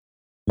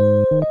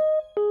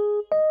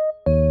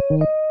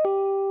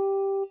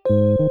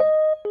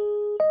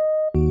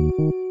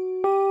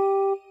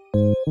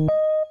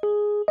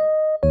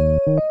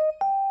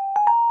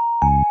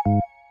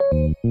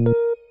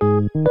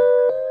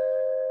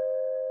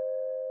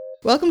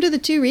Welcome to the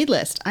To Read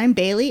List. I'm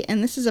Bailey,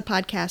 and this is a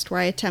podcast where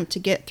I attempt to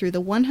get through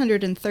the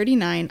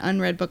 139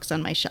 unread books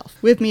on my shelf.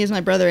 With me is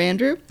my brother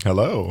Andrew.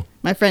 Hello.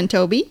 My friend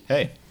Toby.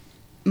 Hey.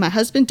 My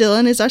husband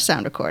Dylan is our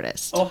sound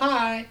recordist. Oh,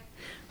 hi.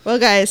 Well,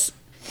 guys,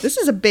 this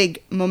is a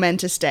big,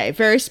 momentous day.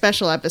 Very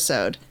special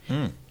episode.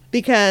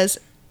 Because...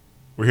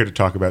 We're here to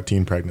talk about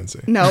teen pregnancy.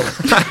 No.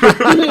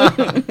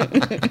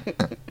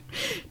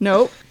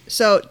 Nope.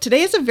 So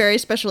today is a very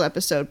special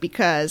episode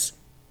because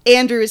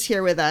Andrew is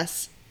here with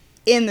us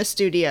in the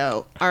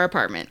studio, our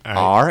apartment.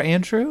 Our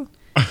Andrew?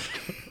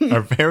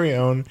 Our very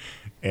own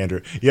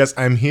Andrew. Yes,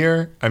 I'm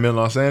here. I'm in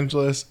Los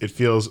Angeles. It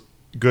feels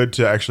good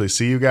to actually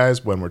see you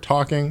guys when we're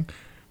talking.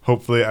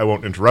 Hopefully I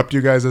won't interrupt you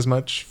guys as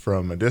much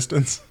from a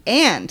distance.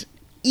 And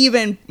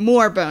even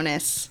more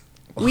bonus,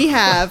 we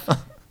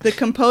have the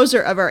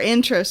composer of our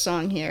intro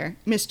song here,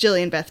 Miss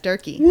Jillian Beth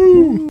Durkee.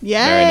 Woo! Yay!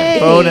 Very nice.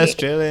 Bonus,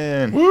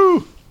 Jillian.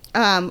 Woo!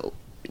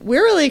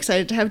 We're really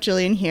excited to have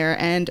Jillian here,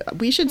 and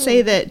we should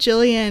say that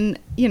Jillian,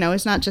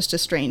 is not just a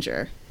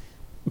stranger.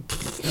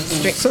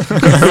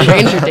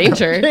 Stranger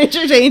danger.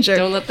 Stranger danger.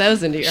 Don't let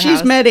those into your house.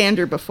 She's met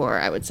Andrew before,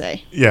 I would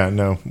say. Yeah,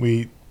 no,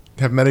 we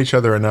have met each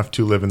other enough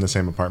to live in the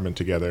same apartment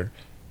together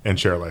and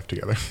share life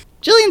together.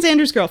 Jillian's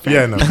Andrew's girlfriend.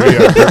 Yeah, no,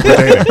 we're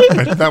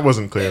dating. That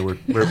wasn't clear. We're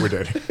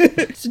dating.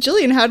 So,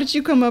 Jillian, how did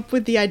you come up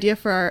with the idea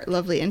for our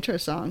lovely intro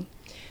song?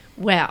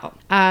 Well,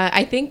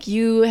 I think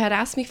you had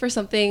asked me for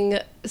something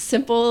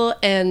simple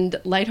and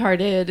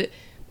lighthearted,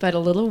 but a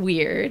little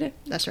weird.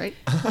 That's right.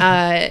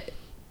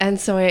 And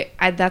so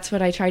I that's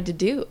what I tried to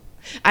do.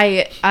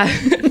 I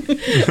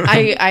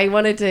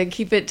wanted to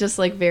keep it just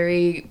like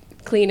very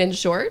clean and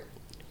short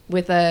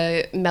with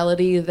a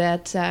melody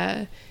that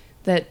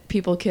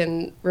people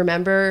can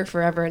remember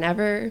forever and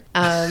ever,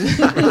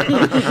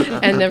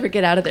 and never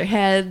get out of their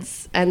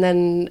heads. And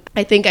then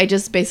I think I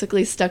just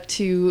basically stuck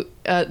to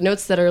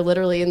notes that are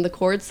literally in the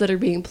chords that are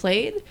being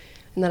played,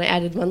 and then I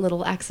added one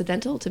little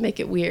accidental to make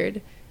it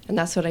weird, and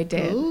that's what I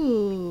did.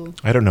 Ooh.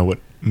 I don't know what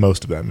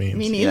most of that means.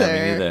 Me neither.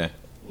 Yeah, me neither.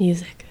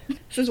 Music.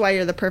 This is why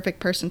you're the perfect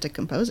person to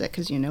compose it,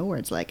 because you know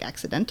words like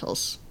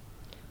accidentals.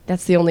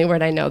 That's the only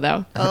word I know,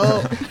 though.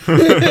 Oh.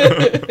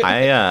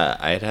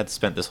 I had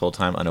spent this whole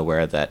time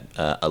unaware that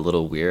a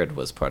little weird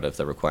was part of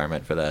the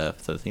requirement for the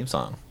theme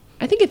song.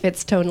 I think it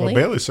fits tonally. Well,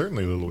 Bailey's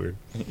certainly a little weird.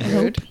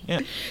 Weird.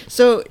 Yeah.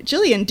 So,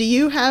 Jillian, do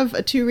you have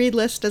a to-read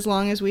list as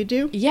long as we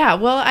do? Yeah,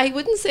 well, I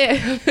wouldn't say I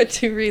have a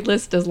to-read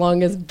list as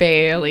long as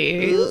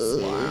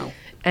Bailey's. Wow.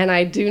 And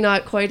I do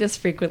not quite as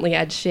frequently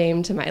add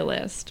shame to my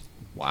list.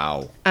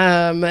 Wow.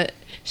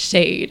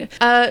 Shade.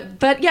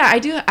 But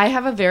yeah, I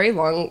have a very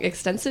long,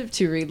 extensive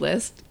to-read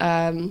list.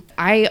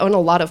 I own a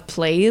lot of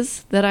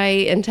plays that I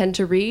intend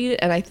to read,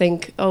 and I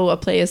think, a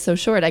play is so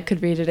short, I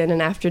could read it in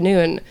an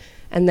afternoon.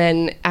 And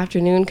then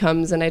afternoon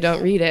comes and I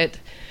don't read it.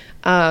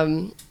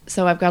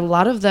 So I've got a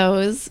lot of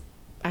those.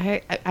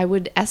 I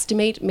would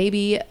estimate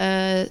maybe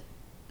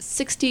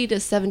 60 to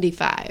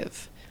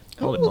 75.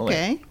 Holy moly.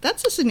 Okay,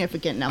 that's a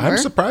significant number. I'm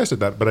surprised at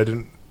that, but I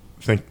didn't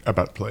think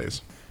about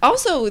plays.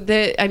 Also,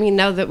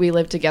 now that we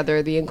live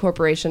together, the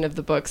incorporation of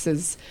the books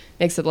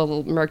makes it a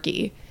little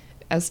murky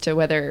as to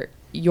whether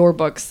your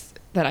books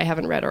that I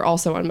haven't read are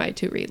also on my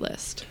to-read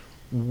list.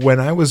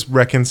 When I was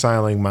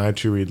reconciling my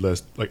to-read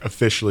list, like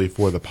officially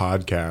for the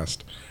podcast,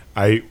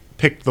 I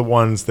picked the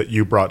ones that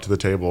you brought to the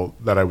table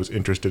that I was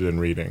interested in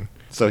reading.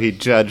 So he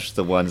judged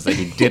the ones that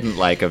he didn't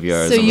like of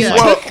yours. So and you was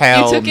like,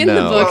 hell took in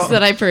no. the books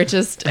that I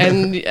purchased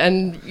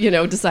and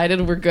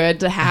decided were good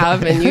to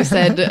have, and you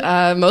said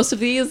most of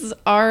these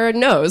are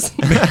no's.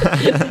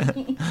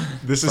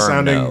 This is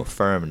sounding...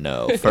 Firm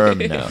no.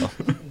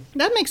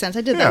 That makes sense.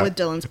 I did Yeah. that with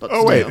Dylan's books,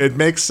 Oh, wait, too. it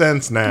makes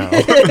sense now.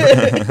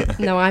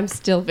 No, I'm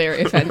still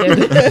very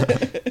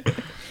offended.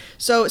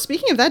 So,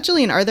 speaking of that,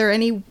 Jillian, are there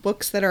any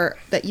books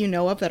that you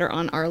know of that are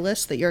on our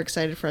list that you're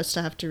excited for us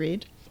to have to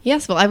read?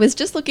 Yes, well, I was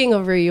just looking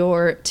over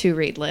your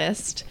to-read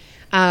list,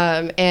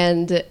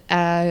 and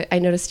I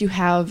noticed you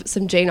have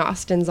some Jane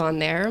Austens on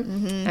there.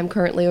 Mm-hmm. I'm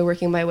currently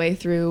working my way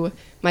through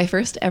my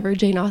first ever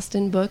Jane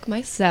Austen book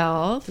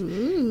myself,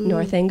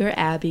 Northanger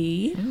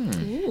Abbey,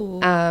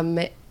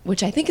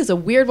 which I think is a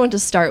weird one to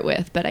start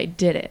with, but I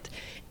did it.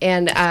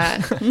 And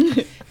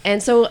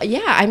and so,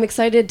 yeah, I'm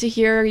excited to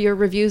hear your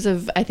reviews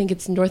of, I think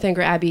it's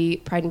Northanger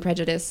Abbey, Pride and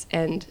Prejudice,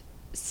 and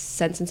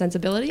Sense and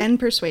Sensibility? And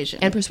Persuasion.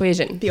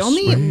 The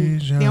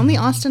only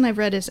Austen I've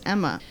read is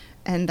Emma,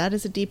 and that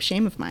is a deep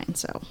shame of mine,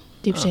 so.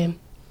 Deep shame.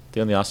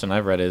 The only Austen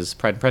I've read is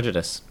Pride and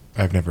Prejudice.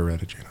 I've never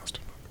read a Jane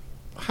Austen book.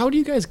 How do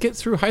you guys get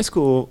through high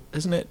school?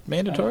 Isn't it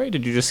mandatory?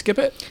 Did you just skip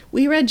it?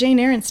 We read Jane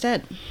Eyre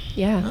instead.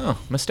 Yeah. Oh,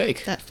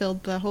 mistake. That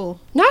filled the hole.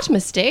 Not a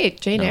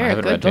mistake. Jane No, I Eyre,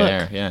 haven't good read book. Jane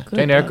Eyre. Yeah, Good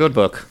Jane Eyre, book. good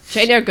book.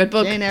 Jane Eyre, good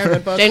book. Jane Eyre,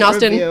 good book. Jane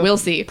Austen, Review. we'll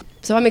see.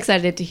 So I'm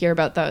excited to hear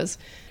about those.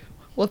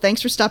 Well,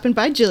 thanks for stopping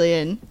by,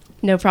 Jillian.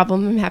 No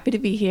problem. I'm happy to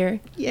be here.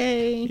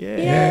 Yay.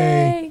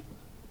 Yay.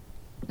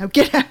 Now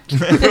get out.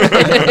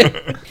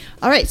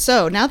 All right,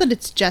 so now that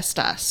it's just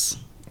us,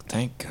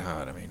 Thank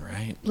God. I mean,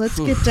 right? let's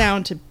get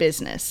down to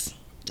business.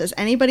 Does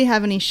anybody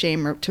have any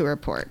shame to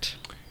report?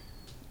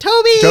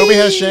 Toby! Toby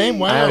has shame? I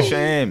Wow. have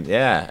shame.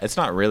 Yeah, it's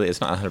not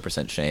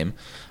 100% shame.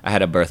 I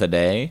had a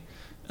birthday,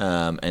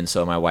 and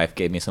so my wife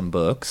gave me some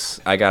books.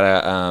 I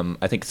got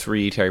I think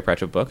 3 Terry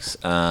Pratchett books,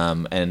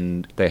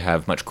 and they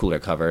have much cooler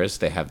covers.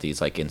 They have these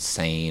like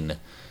insane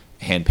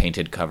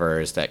hand-painted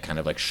covers that kind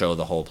of like show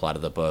the whole plot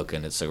of the book,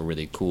 and it's a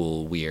really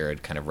cool,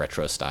 weird kind of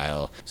retro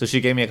style. So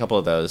she gave me a couple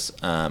of those,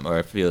 or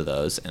a few of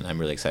those, and I'm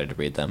really excited to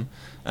read them.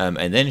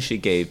 And then she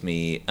gave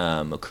me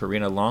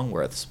Karina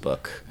Longworth's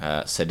book,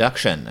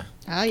 Seduction.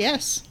 Ah,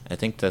 yes. I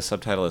think the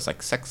subtitle is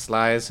like Sex,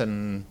 Lies,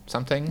 and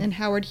something. And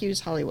Howard Hughes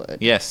Hollywood.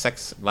 Yes,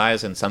 Sex,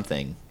 Lies, and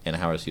something in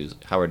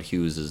Howard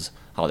Hughes's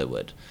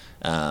Hollywood.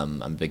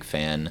 I'm a big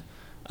fan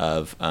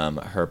of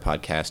her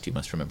podcast, You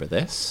Must Remember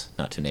This,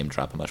 not to name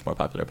drop a much more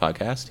popular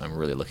podcast. I'm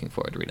really looking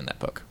forward to reading that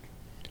book.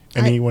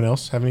 Anyone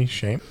else have any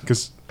shame?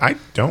 Because I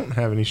don't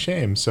have any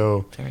shame,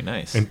 so... Very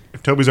nice. And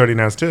if Toby's already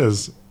announced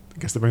his, I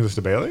guess that brings us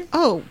to Bailey?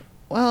 Oh,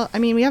 well, I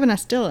mean, we haven't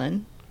asked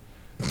Dylan.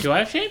 Do I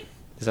have shame?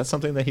 Is that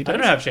something that he I does?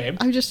 don't have shame.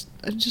 I'm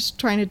just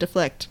trying to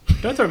deflect.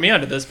 Don't throw me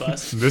under this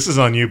bus. This is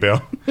on you,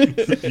 Bill.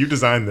 You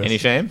designed this. Any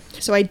shame?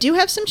 So I do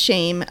have some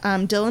shame.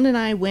 Dylan and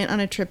I went on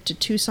a trip to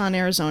Tucson,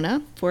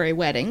 Arizona for a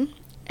wedding,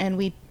 and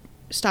we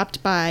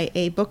stopped by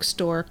a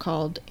bookstore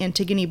called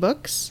Antigone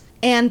Books,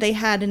 and they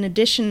had an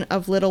edition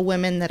of Little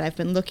Women that I've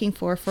been looking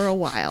for a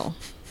while.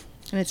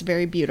 And it's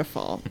very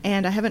beautiful.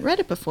 And I haven't read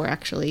it before,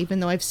 actually,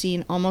 even though I've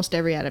seen almost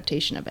every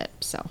adaptation of it.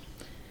 So,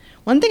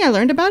 one thing I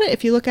learned about it,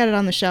 if you look at it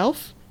on the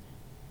shelf,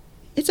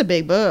 it's a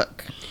big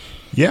book.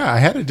 Yeah, I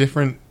had a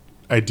different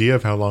idea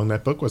of how long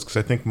that book was, because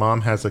I think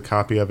Mom has a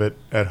copy of it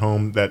at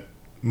home that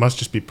must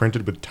just be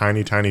printed with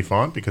tiny, tiny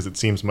font, because it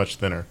seems much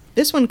thinner.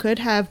 This one could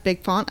have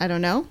big font, I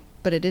don't know,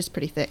 but it is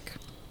pretty thick.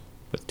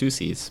 With 2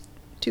 C's.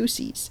 2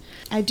 C's.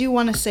 I do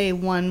want to say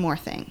one more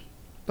thing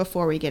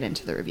before we get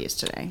into the reviews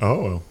today.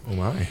 Oh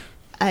my.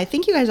 I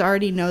think you guys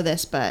already know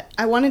this, but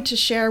I wanted to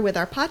share with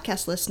our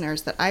podcast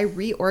listeners that I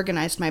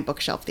reorganized my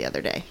bookshelf the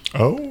other day.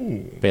 Oh.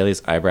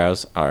 Bailey's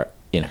eyebrows are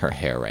in her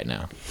hair right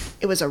now.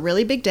 It was a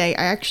really big day.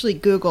 I actually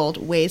Googled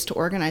ways to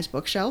organize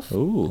bookshelf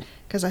Ooh.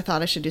 because I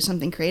thought I should do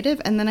something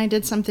creative. And then I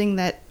did something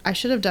that I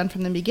should have done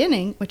from the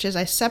beginning, which is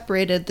I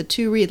separated the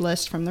to-read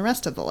list from the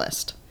rest of the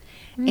list.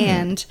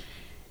 And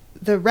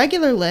the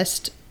regular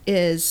list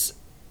is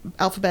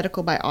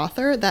alphabetical by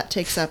author. That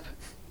takes up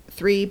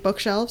 3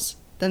 bookshelves.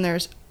 Then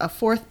there's a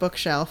 4th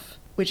bookshelf,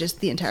 which is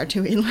the entire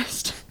to-read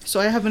list. So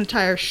I have an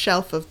entire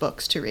shelf of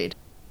books to read.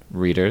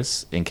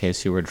 Readers, in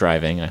case you were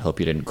driving, I hope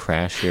you didn't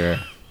crash your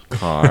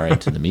car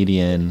into the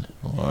median,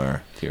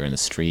 or if you're in the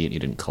street, you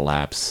didn't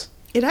collapse.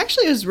 It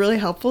actually is really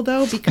helpful,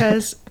 though,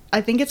 because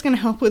I think it's going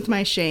to help with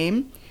my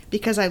shame,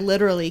 because I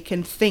literally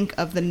can think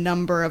of the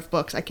number of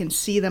books. I can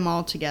see them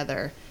all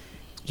together.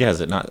 Yeah,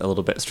 is it not a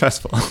little bit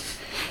stressful?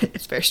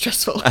 It's very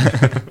stressful.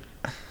 I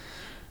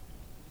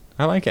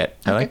like it.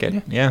 I like Okay.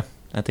 it. Yeah,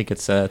 I think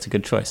it's a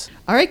good choice.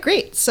 All right,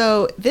 great.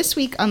 So this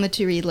week on the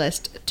to-read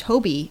list,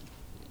 Toby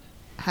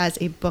has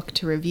a book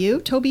to review.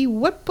 Toby,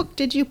 what book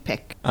did you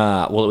pick?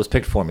 Well, it was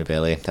picked for me,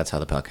 Bailey. That's how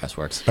the podcast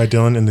works. By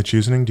Dylan in the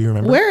Choosing, do you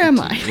remember? Where am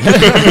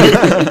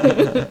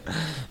I?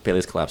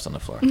 Bailey's collapsed on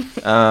the floor.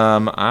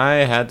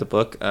 I had the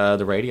book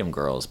The Radium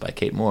Girls by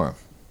Kate Moore.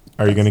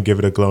 Are you going to give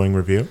it a glowing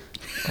review?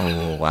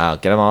 Oh, wow.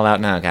 Get them all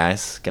out now,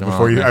 guys. Get them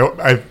Before all you, out.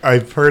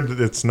 I've heard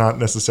that it's not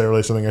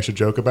necessarily something I should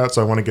joke about,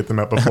 so I want to get them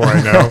out before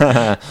I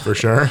know for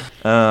sure.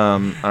 All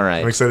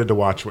right. I'm excited to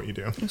watch what you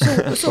do.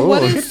 So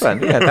what good is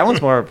fun. Yeah, that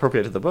one's more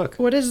appropriate to the book.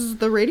 what is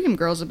the Radium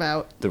Girls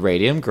about? The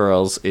Radium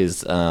Girls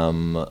is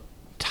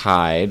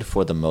tied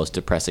for the most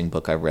depressing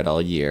book I've read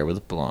all year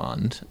with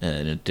Blonde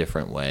in a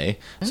different way.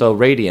 So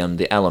radium,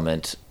 the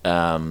element,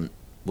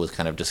 was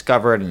kind of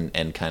discovered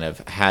and kind of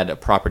had a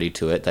property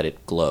to it that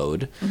it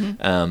glowed,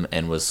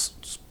 and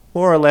was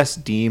more or less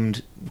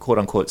deemed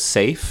quote-unquote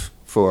safe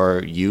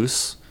for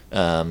use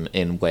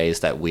in ways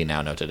that we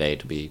now know today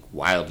to be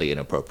wildly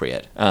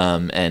inappropriate.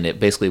 And it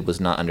basically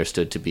was not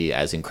understood to be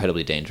as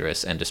incredibly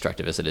dangerous and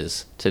destructive as it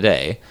is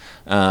today.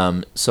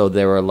 So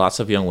there were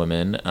lots of young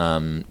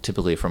women,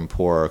 typically from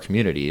poorer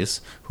communities,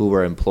 who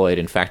were employed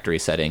in factory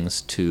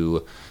settings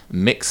to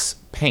mix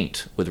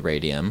paint with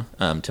radium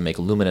to make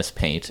luminous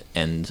paint.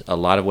 And a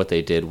lot of what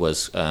they did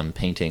was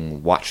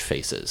painting watch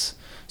faces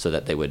so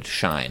that they would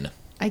shine.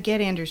 I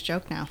get Andrew's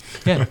joke now.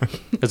 Yeah,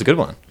 it's a good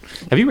one.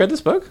 Have you read this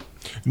book?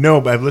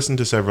 No, but I've listened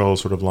to several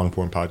sort of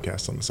long-form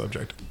podcasts on the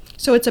subject.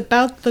 So it's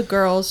about the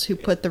girls who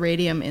put the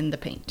radium in the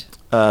paint.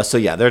 So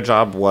yeah, their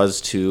job was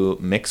to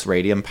mix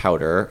radium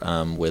powder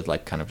with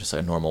like kind of just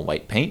a normal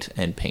white paint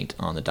and paint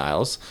on the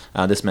dials.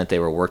 This meant they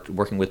were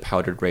working with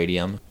powdered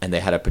radium, and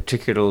they had a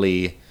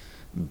particularly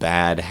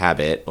bad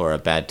habit or a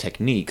bad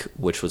technique,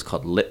 which was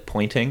called lip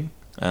pointing.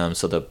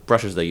 So the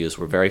brushes they used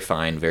were very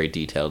fine, very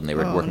detailed, and they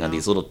were working on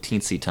these little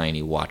teensy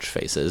tiny watch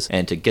faces.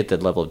 And to get the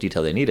level of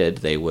detail they needed,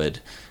 they would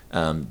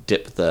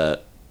dip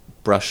the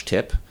brush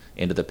tip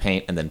into the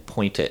paint and then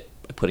point it,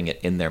 putting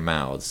it in their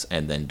mouths,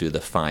 and then do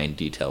the fine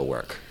detail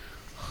work.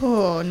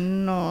 Oh,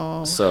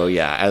 no. So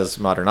yeah, as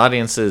modern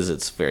audiences,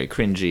 it's very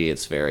cringy.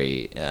 It's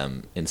very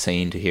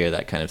insane to hear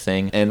that kind of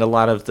thing. And a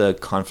lot of the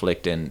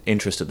conflict and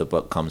interest of the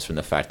book comes from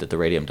the fact that the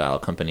Radium Dial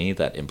company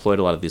that employed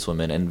a lot of these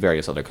women and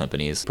various other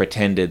companies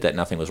pretended that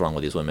nothing was wrong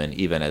with these women,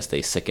 even as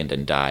they sickened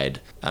and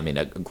died. I mean,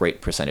 a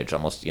great percentage,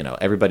 almost,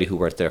 everybody who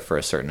worked there for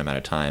a certain amount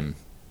of time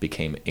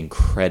became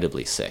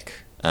incredibly sick.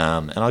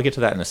 And I'll get to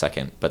that in a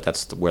second, but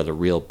that's where the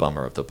real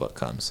bummer of the book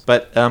comes.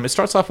 But it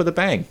starts off with a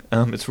bang.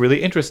 It's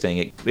really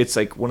interesting. It's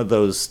like one of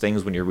those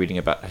things when you're reading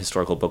about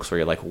historical books where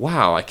you're like,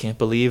 wow, I can't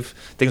believe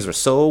things were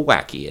so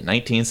wacky in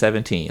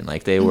 1917.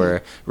 Like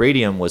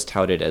radium was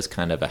touted as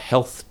kind of a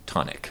health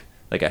tonic,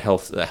 like a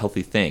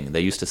healthy thing.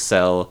 They used to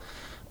sell,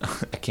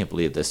 I can't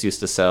believe this, used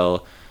to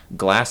sell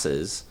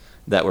glasses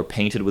that were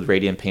painted with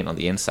radium paint on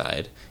the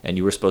inside, and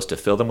you were supposed to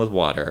fill them with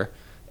water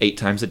 8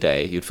 times a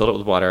day. You'd fill it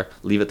with water,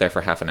 leave it there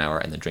for half an hour,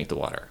 and then drink the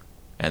water.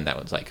 And that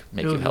would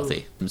make you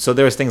healthy. So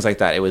there was things like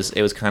that. It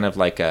was kind of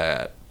like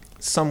a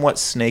somewhat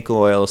snake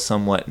oil,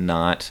 somewhat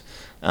not.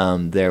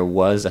 There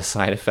was a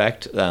side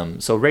effect.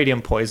 So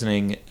radium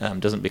poisoning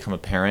doesn't become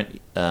apparent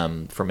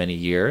for many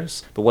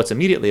years. But what's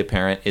immediately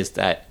apparent is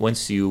that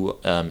once you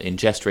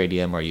ingest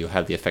radium or you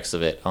have the effects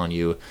of it on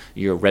you,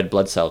 your red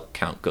blood cell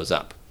count goes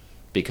up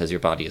because your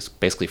body is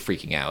basically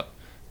freaking out.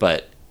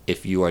 But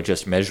if you are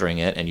just measuring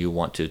it and you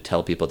want to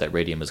tell people that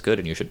radium is good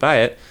and you should buy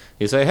it,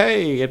 you say,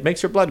 hey, it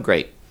makes your blood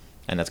great.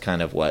 And that's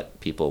kind of what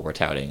people were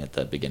touting at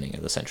the beginning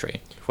of the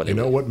century.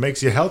 What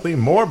makes you healthy?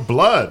 More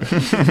blood.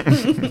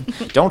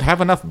 Don't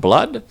have enough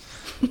blood?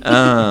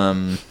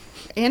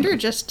 Andrew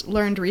just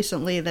learned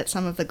recently that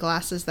some of the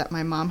glasses that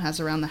my mom has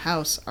around the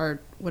house are,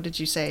 what did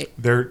you say?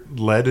 They're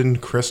lead and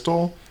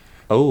crystal.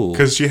 Oh.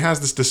 Because she has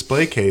this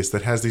display case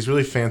that has these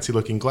really fancy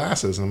looking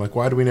glasses. And I'm like,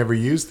 why do we never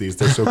use these?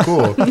 They're so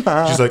cool.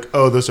 She's like,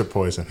 oh, those are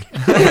poison.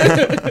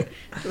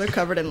 They're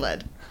covered in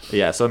lead.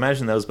 Yeah, so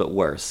imagine those, but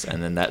worse.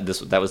 And then that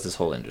was this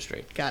whole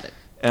industry. Got it.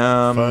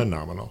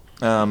 Phenomenal.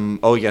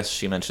 Oh, yes,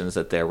 she mentions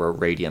that there were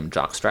radium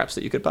jock straps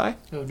that you could buy.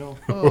 Oh, no.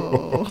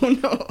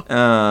 Oh,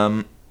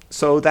 no.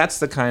 So that's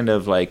the kind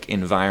of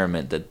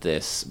environment that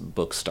this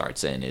book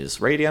starts in, is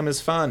radium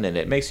is fun and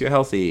it makes you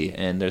healthy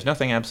and there's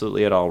nothing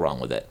absolutely at all wrong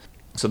with it.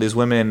 So these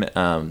women,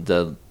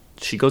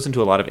 she goes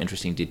into a lot of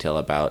interesting detail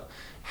about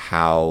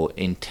how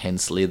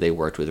intensely they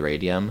worked with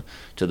radium,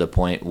 to the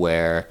point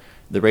where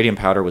the radium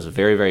powder was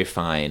very, very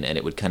fine and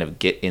it would kind of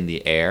get in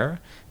the air.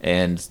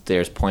 And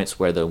there's points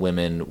where the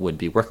women would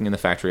be working in the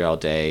factory all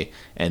day,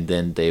 and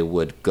then they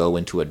would go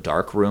into a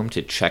dark room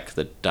to check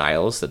the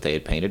dials that they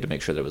had painted to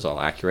make sure that it was all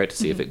accurate, to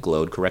see if it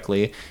glowed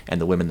correctly,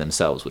 and the women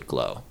themselves would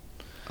glow.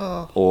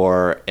 Oh.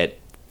 Or at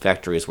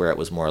factories where it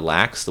was more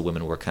lax, the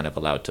women were kind of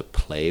allowed to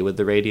play with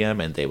the radium,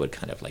 and they would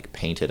kind of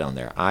paint it on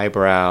their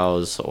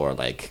eyebrows, or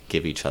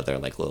give each other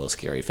little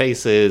scary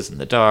faces in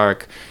the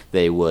dark.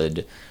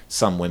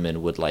 Some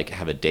women would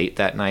have a date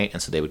that night,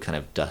 and so they would kind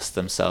of dust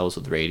themselves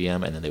with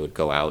radium, and then they would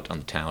go out on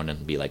the town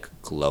and be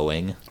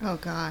glowing. Oh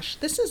gosh,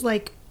 this is I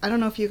don't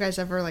know if you guys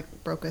ever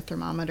broke a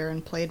thermometer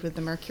and played with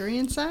the mercury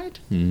inside.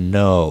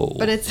 No.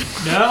 But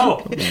it's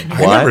No.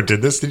 I never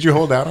did this. Did you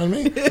hold out on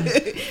me?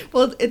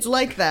 well, it's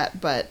like that,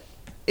 but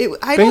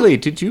Bailey,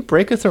 did you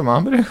break a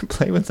thermometer and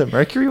play with the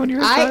mercury when you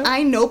were a child?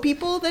 I know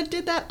people that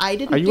did that. I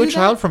didn't. Are you do a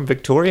child that. from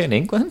Victorian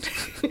England?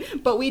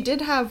 But we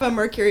did have a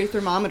mercury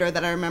thermometer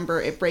that I remember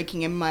it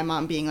breaking and my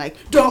mom being like,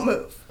 "Don't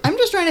move." I'm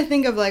just trying to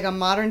think of a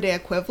modern day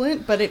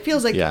equivalent, but it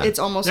feels like it's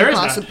almost There is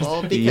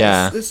impossible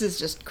because this is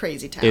just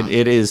crazy town.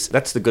 It is.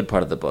 That's the good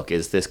part of the book,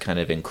 is this kind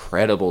of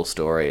incredible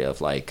story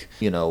of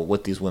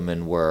what these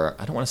women were.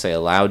 I don't want to say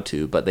allowed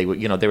to, but they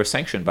were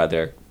sanctioned by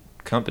their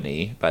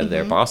company, by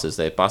their bosses.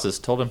 The bosses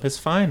told them, it's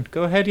fine,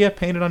 go ahead,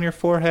 paint it on your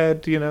forehead,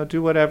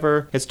 do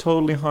whatever, it's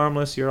totally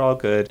harmless, you're all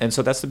good. And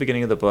so that's the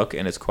beginning of the book,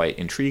 and it's quite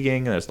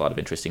intriguing, and there's a lot of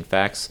interesting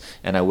facts,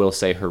 and I will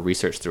say her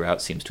research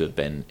throughout seems to have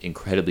been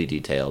incredibly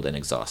detailed and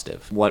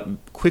exhaustive. What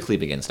quickly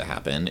begins to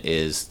happen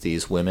is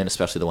these women,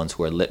 especially the ones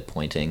who are lip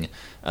pointing,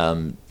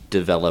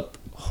 develop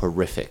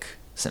horrific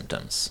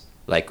symptoms,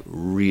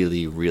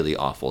 really, really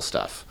awful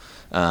stuff.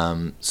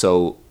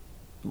 So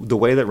the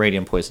way that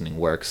radium poisoning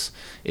works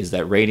is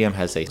that radium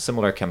has a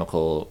similar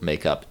chemical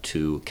makeup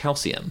to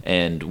calcium.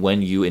 And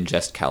when you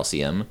ingest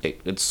calcium,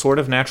 it sort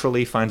of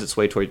naturally finds its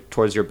way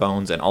towards your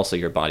bones, and also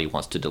your body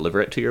wants to deliver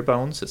it to your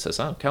bones. It says,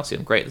 oh,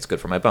 calcium, great, that's good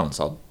for my bones,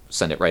 I'll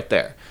send it right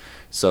there.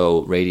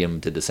 So radium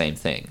did the same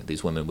thing.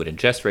 These women would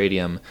ingest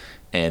radium,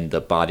 and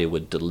the body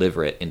would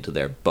deliver it into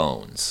their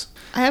bones.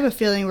 I have a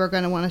feeling we're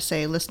going to want to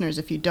say, listeners,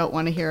 if you don't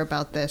want to hear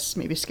about this,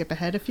 maybe skip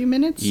ahead a few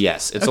minutes.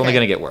 Yes, it's only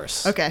going to get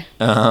worse. Okay.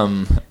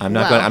 I'm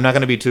not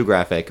going to be too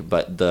graphic,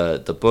 but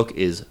the book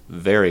is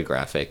very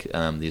graphic.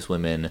 These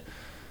women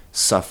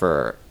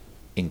suffer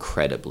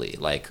incredibly,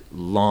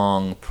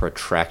 long,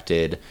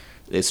 protracted.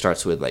 It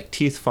starts with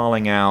teeth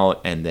falling out,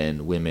 and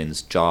then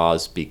women's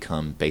jaws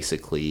become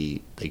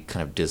basically, they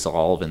kind of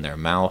dissolve in their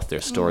mouth.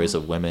 There's stories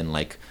of women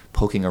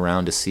poking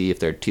around to see if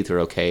their teeth are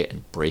okay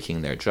and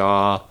breaking their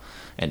jaw.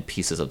 and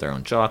pieces of their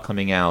own jaw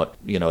coming out.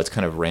 You know, it's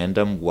kind of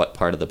random what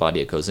part of the body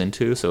it goes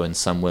into. So in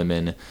some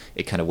women,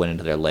 it kind of went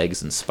into their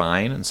legs and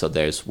spine. And so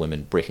there's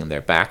women breaking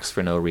their backs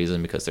for no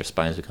reason because their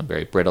spines become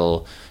very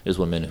brittle. There's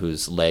women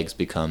whose legs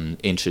become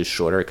inches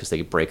shorter because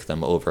they break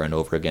them over and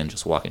over again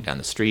just walking down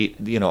the street.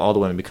 You know, all the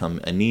women become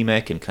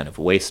anemic and kind of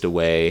waste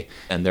away.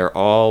 And they're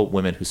all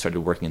women who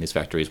started working in these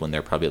factories when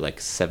they're probably like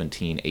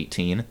 17,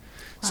 18.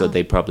 So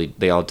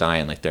they all die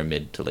in like their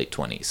mid to late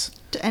 20s.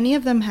 Do any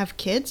of them have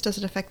kids? Does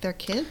it affect their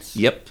kids?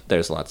 Yep.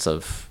 There's lots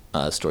of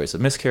stories of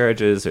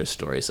miscarriages. There's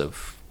stories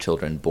of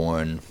children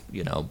born,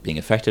 you know, being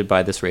affected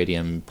by this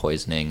radium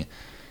poisoning.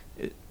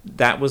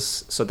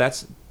 That's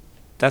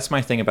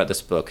my thing about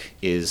this book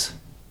is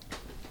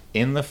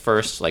in the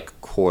first like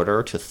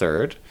quarter to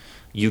third,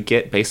 you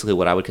get basically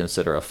what I would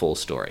consider a full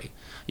story.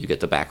 You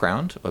get the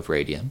background of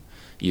radium.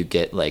 You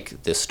get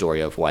like this story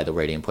of why the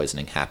radium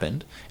poisoning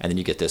happened, and then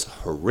you get this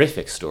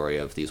horrific story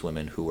of these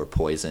women who were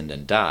poisoned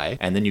and die,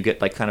 and then you get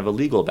like kind of a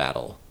legal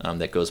battle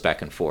that goes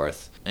back and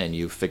forth, and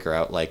you figure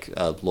out like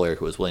a lawyer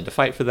who was willing to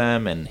fight for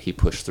them, and he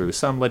pushed through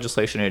some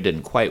legislation and it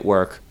didn't quite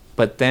work.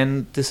 But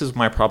then this is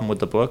my problem with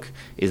the book,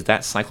 is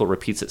that cycle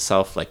repeats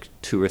itself like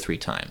 2 or 3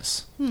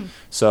 times.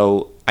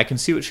 So I can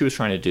see what she was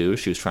trying to do.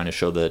 She was trying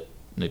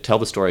to tell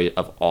the story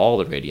of all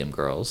the radium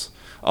girls,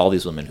 all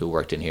these women who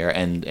worked in here,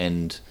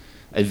 and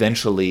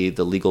eventually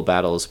the legal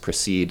battles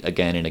proceed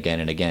again and again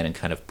and again and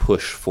kind of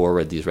push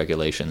forward these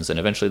regulations, and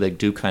eventually they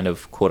do kind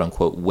of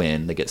quote-unquote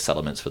win. They get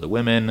settlements for the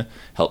women,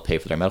 help pay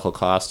for their medical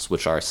costs,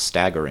 which are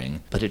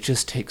staggering, but it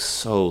just takes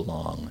so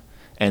long,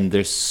 and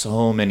there's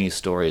so many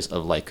stories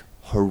of like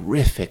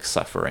horrific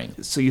suffering,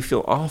 so you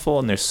feel awful,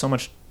 and there's so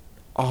much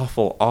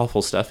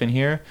awful stuff in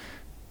here.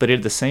 But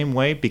in the same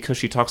way, because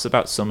she talks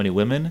about so many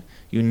women,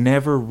 you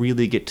never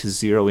really get to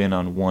zero in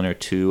on 1 or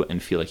 2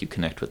 and feel like you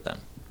connect with them.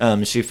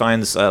 She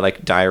finds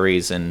like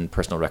diaries and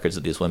personal records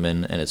of these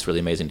women, and it's really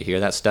amazing to hear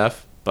that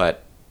stuff.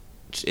 But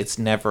it's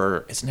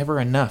never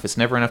enough. It's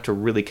never enough to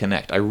really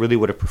connect. I really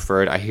would have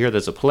preferred. I hear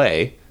there's a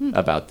play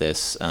about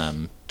this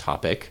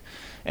topic,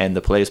 and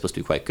the play is supposed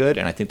to be quite good.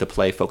 And I think the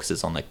play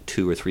focuses on like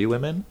 2 or 3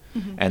 women,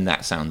 and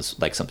that sounds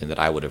like something that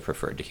I would have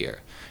preferred to hear.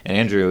 And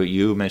Andrew,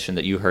 you mentioned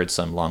that you heard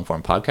some long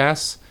form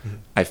podcasts.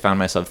 I found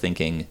myself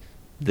thinking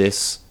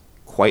this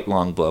quite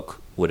long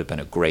book would have been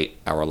a great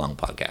hour-long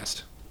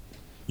podcast.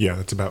 Yeah,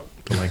 that's about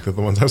the length of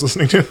the ones I was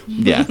listening to.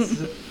 Yeah.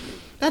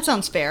 That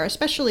sounds fair,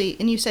 especially,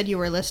 and you said you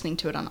were listening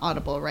to it on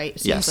Audible, right?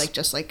 It seems Yes. like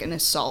just like an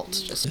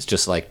assault. It's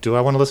just like, do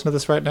I want to listen to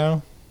this right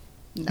now?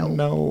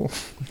 No.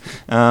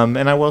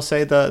 And I will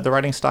say the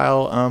writing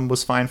style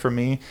was fine for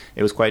me.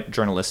 It was quite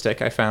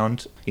journalistic, I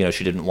found. You know,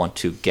 she didn't want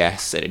to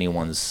guess at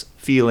anyone's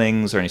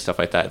feelings or any stuff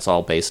like that. It's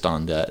all based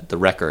on the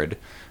record.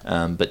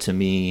 But to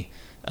me,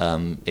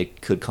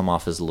 it could come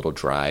off as a little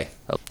dry.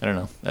 I don't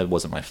know. It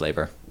wasn't my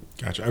flavor.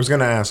 Gotcha. I was going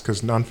to ask,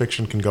 because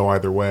nonfiction can go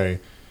either way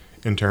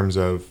in terms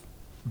of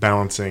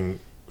balancing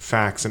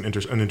facts and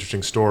an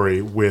interesting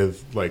story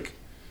with, like,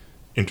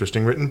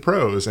 interesting written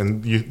prose.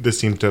 And this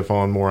seemed to have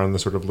fallen more on the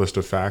sort of list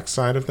of facts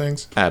side of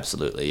things.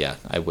 Absolutely, yeah.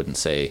 I wouldn't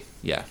say,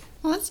 yeah.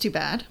 Well, that's too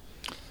bad.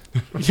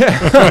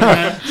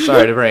 Yeah.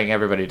 Sorry to bring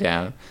everybody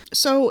down.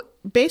 So,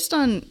 based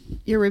on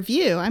your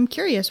review, I'm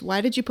curious,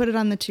 why did you put it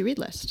on the to-read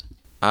list?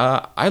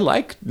 I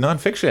like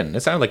nonfiction.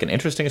 It sounded like an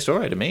interesting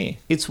story to me.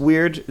 It's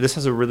weird. This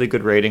has a really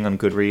good rating on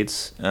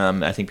Goodreads.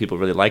 I think people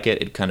really like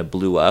it. It kind of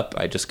blew up.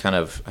 I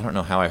don't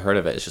know how I heard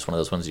of it. It's just one of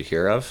those ones you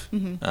hear of.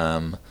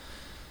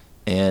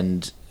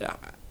 And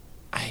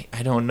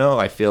I don't know.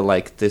 I feel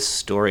like this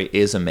story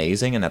is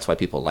amazing, and that's why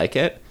people like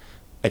it.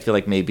 I feel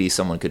like maybe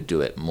someone could do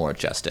it more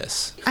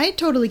justice. I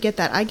totally get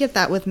that. I get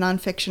that with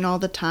nonfiction all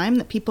the time,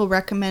 that people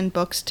recommend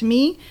books to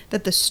me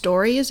that the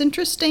story is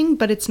interesting,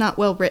 but it's not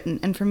well written.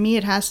 And for me,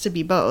 it has to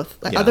be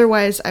both. Like, Yeah.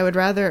 Otherwise, I would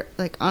rather,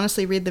 like,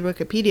 honestly read the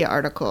Wikipedia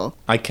article.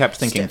 I kept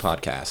thinking Stiff.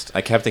 podcast.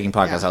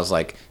 Yeah. I was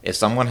like, if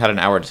someone had an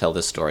hour to tell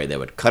this story, they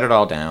would cut it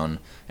all down,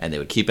 and they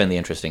would keep in the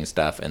interesting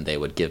stuff, and they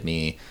would give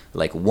me,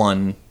 like,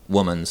 one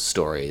woman's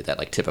story that,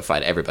 like,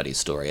 typified everybody's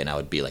story, and I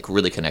would be, like,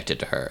 really connected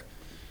to her.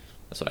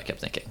 That's what I kept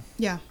thinking.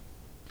 Yeah.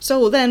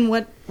 So then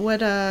what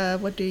are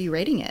you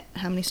rating it?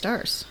 How many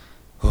stars?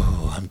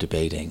 Oh, I'm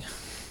debating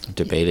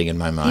in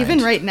my mind.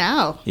 Even right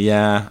now.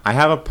 Yeah, I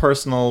have a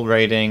personal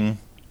rating.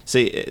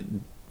 See,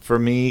 for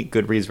me,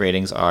 Goodreads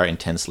ratings are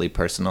intensely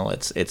personal.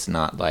 It's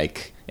not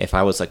like, if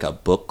I was like a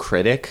book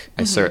critic,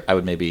 I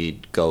would maybe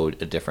go a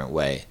different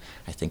way.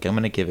 I think I'm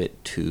going to give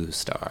it 2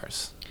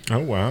 stars. Oh,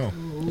 wow.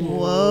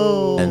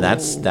 Whoa. And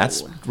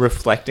that's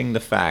reflecting the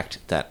fact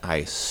that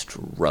I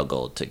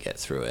struggled to get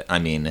through it. I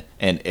mean,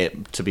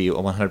 to be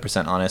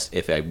 100% honest,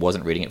 if I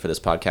wasn't reading it for this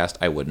podcast,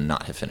 I would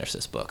not have finished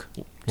this book.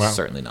 Wow.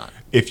 Certainly not.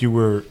 If you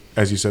were,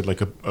 as you said,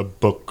 like a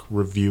book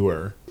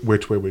reviewer,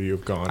 which way would you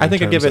have gone? I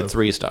think I'd give it of-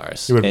 3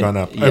 stars. You would have And-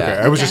 gone up. yeah. Okay,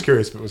 I was just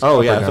curious if it was Oh,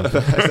 up or yeah. down.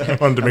 I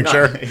wanted to make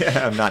sure.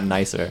 Yeah, I'm not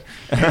nicer.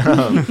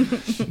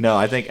 No,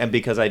 I think, and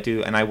because I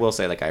do, and I will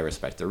say, like, I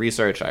respect the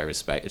research. I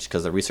respect it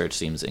because the research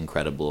seems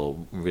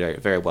incredible, very,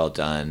 very well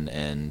done,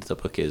 and the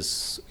book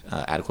is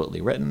adequately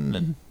written,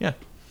 and yeah.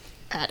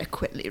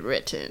 Adequately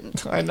written.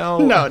 I know.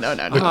 No.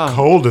 The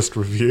coldest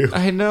review.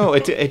 I know.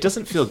 It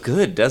doesn't feel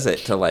good, does it?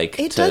 To like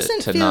It to,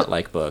 doesn't to feel- not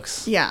like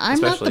books. Yeah, I'm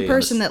not Especially the in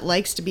person this- that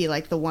likes to be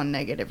like the one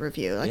negative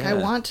review. Like I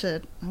Yeah. want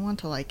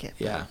to like it.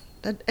 Yeah.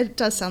 It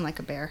does sound like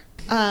a bear.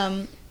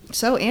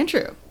 So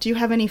Andrew, do you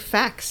have any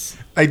facts?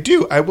 I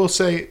do. I will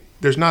say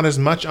there's not as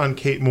much on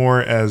Kate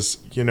Moore as,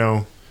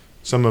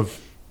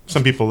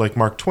 some people like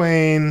Mark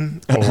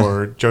Twain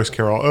or Joyce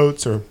Carol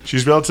Oates, or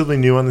she's relatively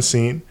new on the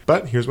scene.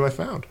 But here's what I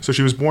found. So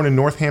she was born in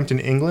Northampton,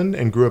 England,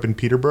 and grew up in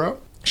Peterborough.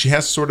 She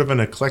has sort of an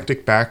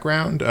eclectic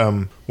background.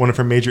 One of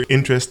her major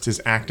interests is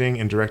acting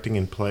and directing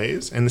in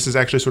plays, and this is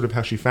actually sort of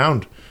how she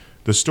found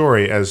the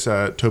story, as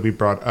Toby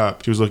brought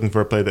up. She was looking for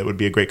a play that would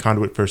be a great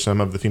conduit for some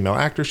of the female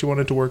actors she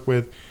wanted to work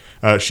with.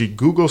 She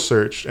Google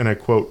searched, and I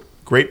quote,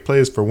 "great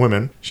plays for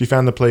women." She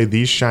found the play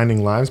These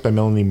Shining Lives by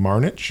Melanie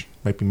Marnich,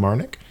 might be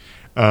Marnick.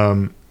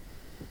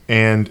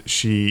 And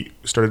she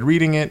started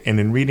reading it, and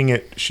in reading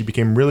it, she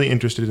became really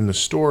interested in the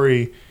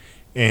story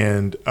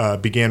and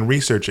began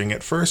researching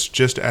at first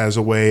just as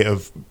a way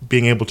of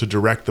being able to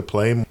direct the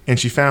play. And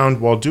she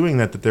found while doing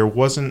that there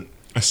wasn't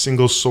a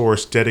single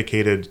source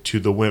dedicated to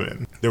the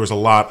women. There was a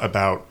lot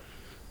about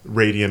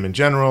radium in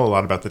general, a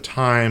lot about the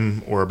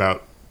time, or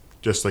about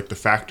just like the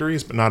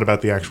factories, but not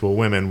about the actual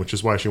women, which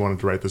is why she wanted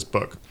to write this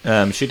book.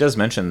 She does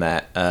mention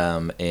that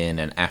in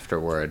an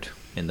afterword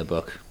in the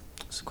book.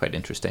 It's quite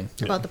interesting.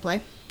 About the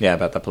play? Yeah,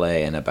 about the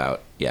play and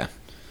about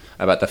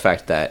the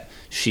fact that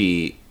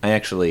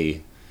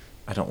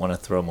I don't want to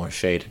throw more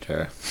shade at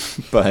her,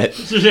 but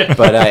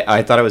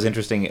I thought it was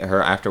interesting.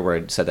 Her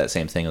afterward said that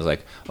same thing. It was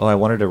like, I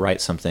wanted to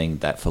write something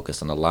that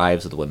focused on the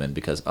lives of the women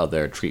because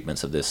other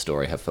treatments of this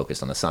story have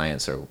focused on the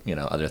science or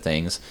other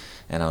things.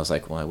 And I was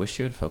like, well, I wish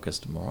you had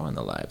focused more on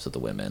the lives of the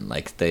women.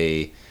 Like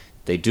they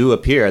do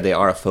appear, they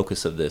are a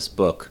focus of this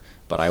book,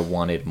 but I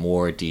wanted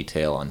more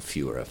detail on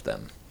fewer of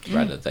them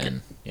rather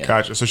than. Yeah.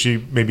 Gotcha. So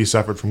she maybe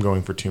suffered from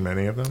going for too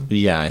many of them?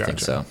 Yeah, I think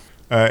so.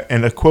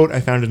 And a quote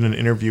I found in an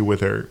interview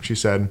with her, she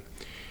said,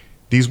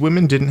 "These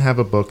women didn't have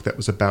a book that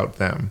was about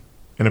them.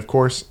 And of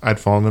course, I'd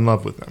fallen in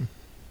love with them."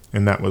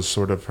 And that was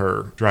sort of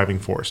her driving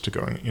force to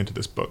going into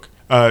this book.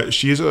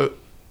 She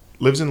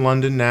lives in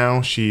London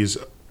now. She's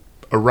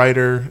a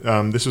writer.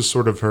 This was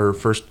sort of her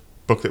first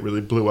book that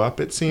really blew up,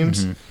 it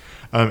seems.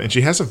 Mm-hmm. And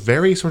she has a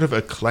very sort of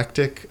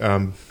eclectic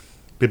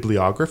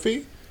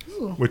bibliography,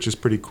 which is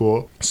pretty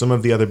cool. Some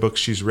of the other books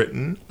she's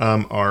written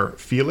are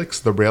Felix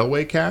the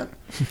Railway Cat,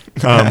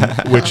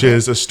 which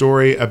is a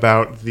story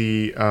about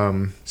the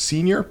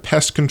senior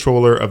pest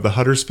controller of the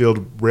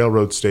Huddersfield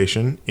Railroad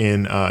Station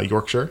in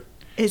Yorkshire.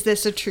 Is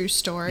this a true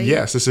story?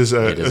 Yes, this is It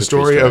is a a true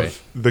story story.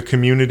 of the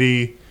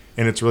community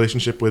and its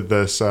relationship with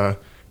this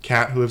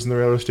cat who lives in the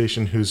railroad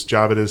station, whose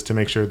job it is to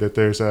make sure that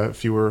there's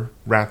fewer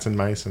rats and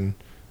mice. And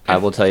I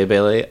will tell you,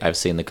 Bailey, I've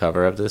seen the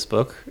cover of this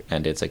book,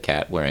 and it's a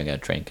cat wearing a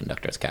train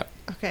conductor's cap.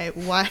 Okay,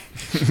 why?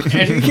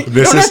 And You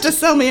This don't is- have to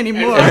sell me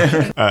anymore.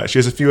 she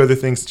has a few other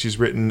things that she's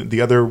written.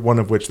 The other one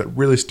of which that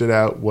really stood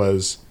out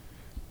was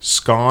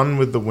Scone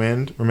with the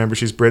Wind. Remember,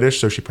 she's British,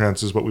 so she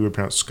pronounces what we would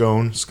pronounce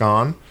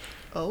scone,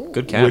 Oh.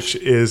 Good catch. which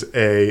is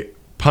a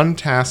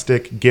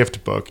puntastic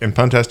gift book. And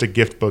puntastic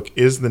gift book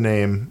is the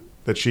name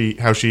that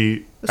how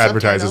she The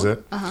advertises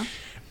subtitle. it,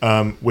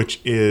 Uh-huh. which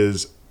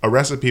is a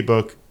recipe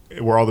book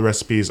where all the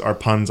recipes are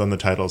puns on the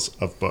titles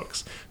of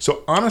books.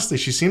 So honestly,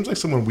 she seems like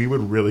someone we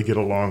would really get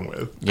along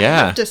with.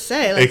 Yeah. Just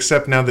say, like,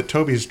 Except now that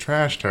Toby's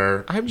trashed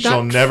her, I'm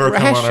she'll not never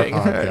come on our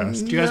trashing her.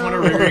 podcast. do you guys want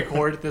to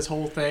re-record this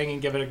whole thing and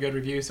give it a good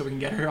review so we can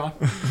get her on?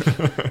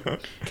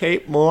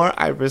 Kate Moore,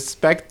 I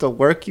respect the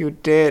work you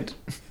did.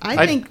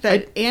 I think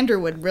that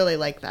Andrew would really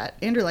like that.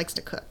 Andrew likes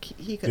to cook.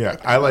 He could Yeah,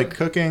 like that I like book.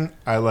 cooking.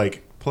 I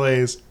like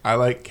plays. I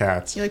like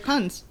cats. You like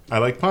puns. I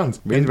like puns.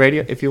 Read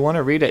radio. If you want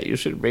to read it, you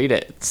should read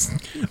it.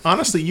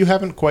 Honestly, you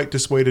haven't quite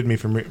dissuaded me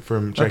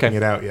from checking Okay.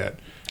 it out yet.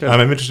 Good. I'm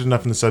interested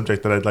enough in the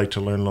subject that I'd like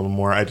to learn a little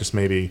more. I just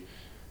maybe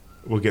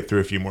we'll get through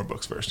a few more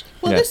books first.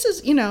 Well, Yeah. this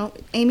is,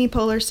 Amy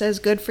Poehler says,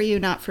 good for you,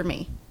 not for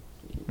me.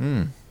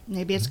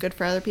 Maybe it's good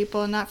for other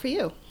people and not for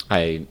you.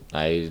 I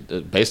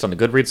based on the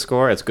Goodreads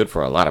score, it's good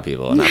for a lot of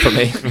people, not for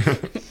me.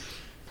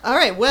 All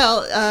right,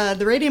 well,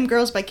 The Radium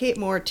Girls by Kate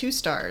Moore, 2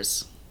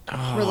 stars.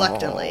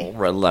 Reluctantly. Oh,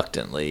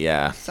 reluctantly,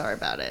 yeah. Sorry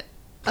about it.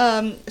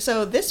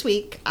 So this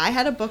week, I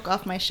had a book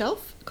off my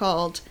shelf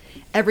called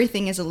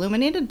Everything is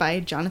Illuminated by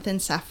Jonathan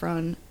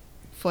Safran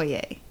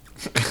Foer.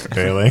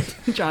 Bailey,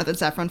 Jonathan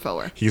Safran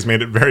Foer. he's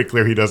made it very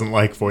clear he doesn't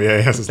like Foyer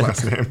as his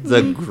last name.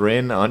 The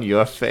grin on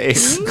your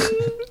face.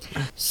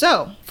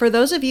 So, for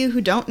those of you who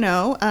don't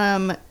know,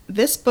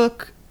 this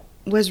book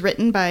was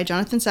written by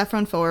Jonathan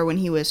Safran Foer when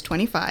he was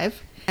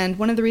 25. And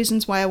one of the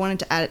reasons why I wanted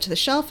to add it to the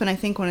shelf, and I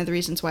think one of the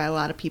reasons why a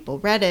lot of people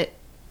read it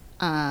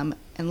and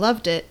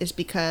loved it, is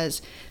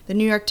because the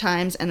New York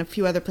Times and a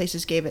few other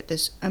places gave it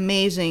this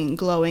amazing,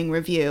 glowing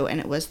review. And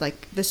it was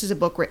like, this is a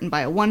book written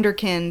by a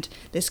wonderkind.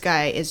 This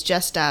guy is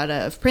just out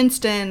of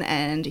Princeton,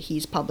 and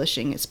he's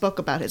publishing his book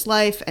about his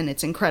life, and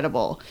it's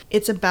incredible.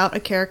 It's about a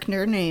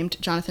character named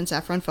Jonathan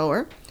Safran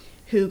Foer,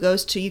 who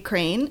goes to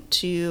Ukraine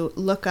to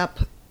look up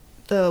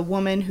the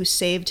woman who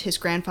saved his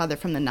grandfather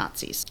from the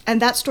Nazis.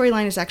 And that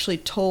storyline is actually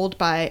told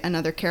by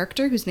another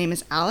character whose name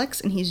is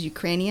Alex, and he's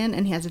Ukrainian,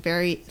 and he has a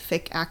very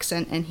thick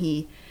accent, and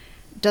he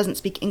doesn't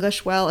speak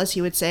English well, as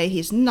he would say.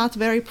 He's not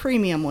very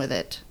premium with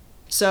it.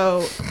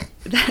 So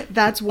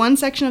that's one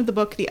section of the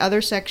book. The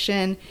other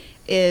section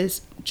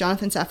is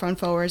Jonathan Safran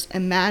Foer's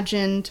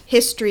imagined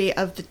history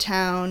of the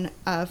town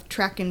of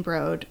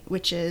Trachenbrod,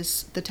 which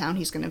is the town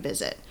he's going to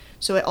visit.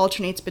 So it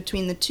alternates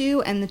between the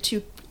two, and the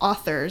two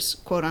authors,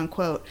 quote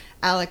unquote,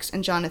 Alex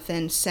and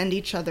Jonathan, send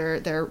each other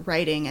their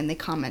writing and they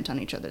comment on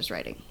each other's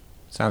writing.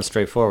 Sounds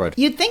straightforward.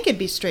 You'd think it'd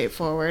be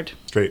straightforward.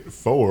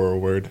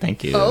 Straightforward.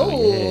 Thank you. Oh,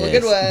 Yes.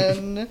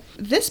 good one.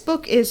 This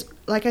book is,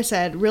 like I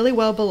said, really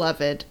well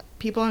beloved.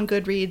 People on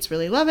Goodreads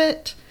really love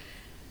it.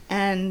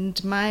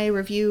 And my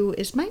review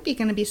might be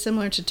going to be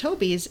similar to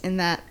Toby's in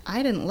that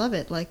I didn't love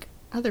it like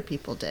other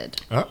people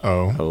did.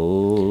 Uh-oh.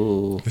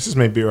 Oh. This is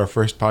maybe our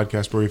first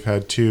podcast where we've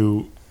had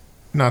two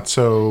not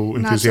so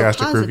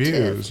enthusiastic positive.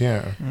 reviews.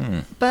 Yeah.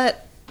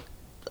 But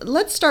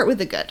let's start with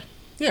the good.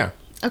 Yeah.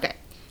 Okay.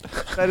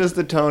 That is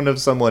the tone of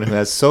someone who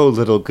has so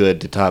little good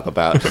to talk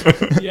about.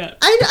 Yeah.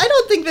 I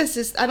don't think this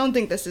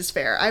is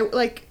fair.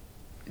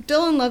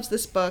 Dylan loves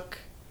this book.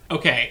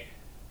 Okay.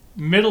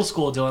 Middle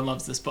school Dylan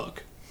loves this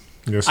book.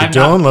 Yeah, so I'm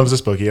Dylan not- loves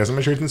this book. He hasn't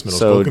matured since middle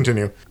So- school.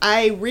 Continue.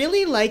 I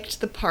really liked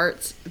the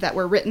parts that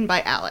were written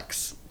by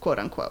Alex, quote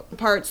unquote. The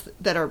parts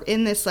that are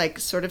in this like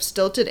sort of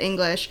stilted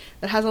English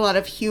that has a lot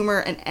of humor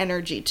and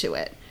energy to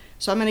it.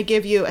 So I'm going to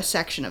give you a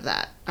section of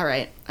that. All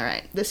right.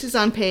 This is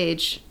on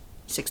page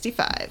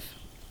 65.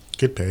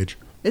 Good page.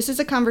 This is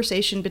a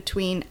conversation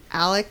between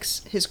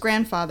Alex, his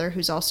grandfather,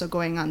 who's also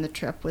going on the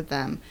trip with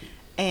them,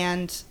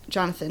 and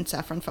Jonathan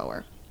Safran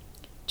Foer.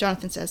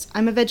 Jonathan says,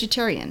 "I'm a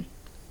vegetarian.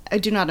 I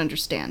do not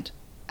understand.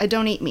 I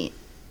don't eat meat.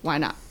 Why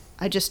not?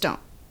 I just don't.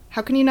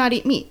 How can you not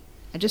eat meat?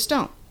 I just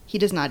don't. He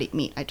does not eat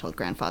meat," I told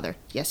grandfather.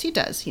 "Yes, he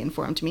does," he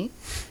informed me.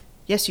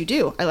 "Yes, you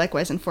do," I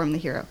likewise informed the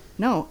hero.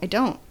 "No, I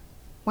don't."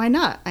 "Why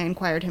not?" I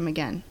inquired him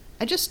again.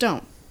 "I just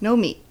don't. No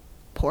meat."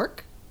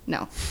 "Pork?"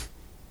 "No."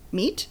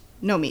 "Meat?"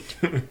 "No meat."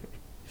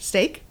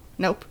 "Steak?"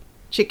 "Nope."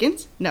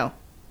 "Chickens?" "No."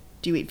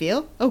 "Do you eat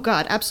veal?" "Oh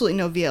God, absolutely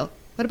no veal."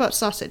 "What about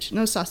sausage?"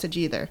 "No sausage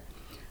either."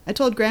 I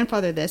told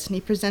grandfather this, and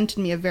he presented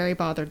me a very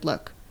bothered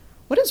look.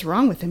 "What is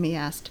wrong with him?" he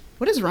asked.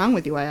 "What is wrong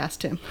with you?" I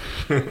asked him.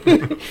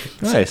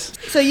 Nice.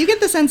 So you get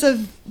the sense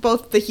of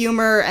both the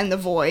humor and the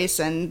voice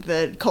and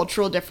the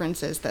cultural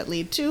differences that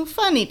lead to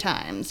funny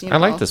times. I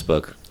like this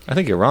book. I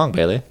think you're wrong,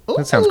 Bailey.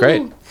 That sounds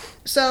great. Ooh.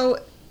 So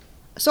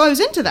I was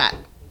into that.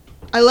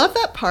 I love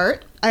that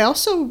part. I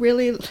also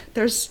really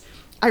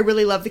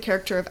love the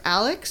character of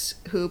Alex,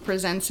 who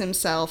presents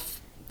himself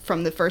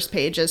from the first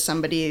page as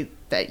somebody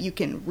that you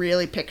can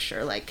really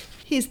picture. Like,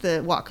 he's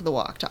the walk of the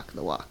walk, talk of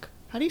the walk.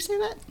 How do you say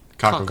that?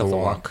 Cock of the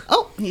walk.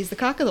 Oh, he's the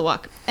cock of the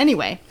walk.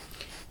 Anyway,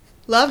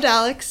 loved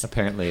Alex.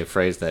 Apparently a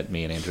phrase that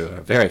me and Andrew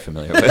are very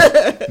familiar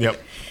with. Yep.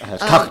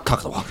 Cock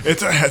of the walk.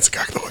 It's a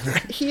cock of the walk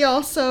there. He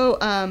also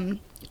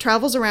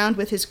travels around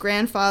with his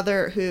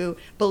grandfather, who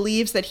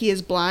believes that he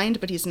is blind,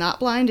 but he's not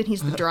blind, and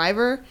he's the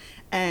driver.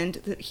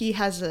 And he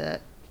has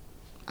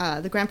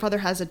the grandfather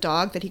has a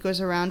dog that he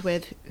goes around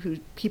with, who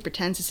he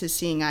pretends is his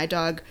seeing eye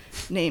dog,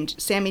 named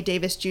Sammy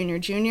Davis Jr.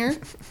 Jr.,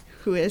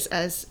 who is,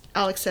 as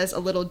Alex says, a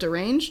little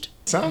deranged.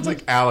 Sounds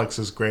like Alex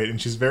is great,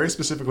 and she's very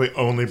specifically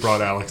only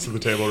brought Alex to the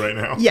table right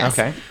now. Yes.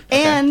 Okay.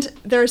 And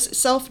there's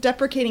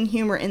self-deprecating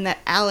humor in that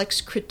Alex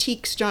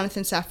critiques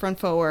Jonathan Safran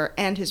Foer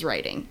and his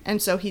writing.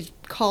 And so he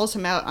calls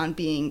him out on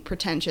being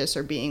pretentious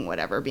or being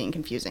whatever, being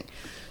confusing.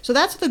 So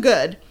that's the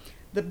good.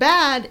 The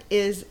bad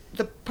is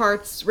the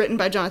parts written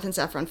by Jonathan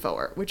Safran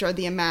Foer, which are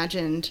the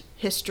imagined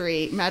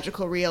history,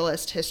 magical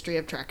realist history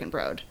of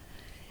Trachenbrod.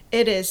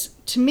 It is,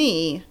 to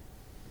me,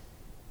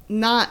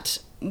 not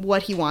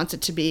what he wants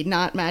it to be,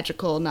 not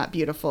magical, not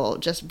beautiful,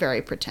 just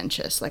very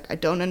pretentious. Like, I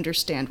don't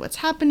understand what's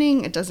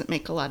happening. It doesn't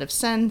make a lot of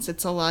sense.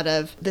 It's a lot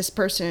of this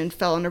person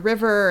fell in a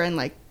river and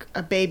like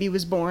a baby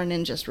was born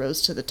and just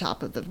rose to the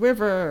top of the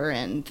river.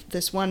 And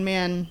this one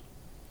man,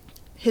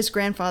 his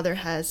grandfather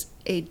has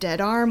a dead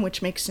arm,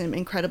 which makes him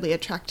incredibly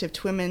attractive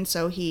to women.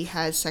 So he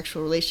has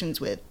sexual relations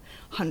with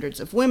hundreds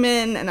of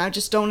women, and I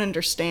just don't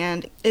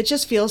understand. It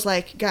just feels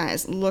like,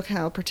 guys, look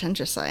how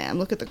pretentious I am.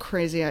 Look at the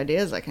crazy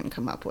ideas I can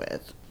come up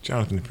with.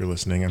 Jonathan, if you're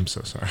listening, I'm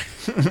so sorry.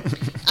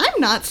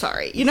 I'm not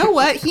sorry. You know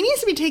what? He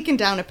needs to be taken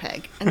down a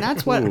peg, and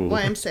that's why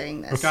I'm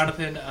saying this.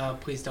 Jonathan,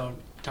 please don't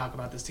talk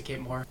about this to Kate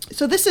Moore.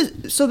 So this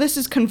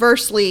is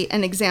conversely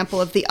an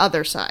example of the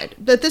other side.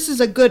 That this is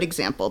a good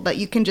example, but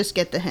you can just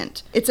get the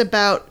hint. It's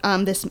about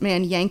this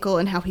man Yankel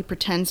and how he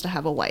pretends to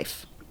have a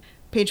wife.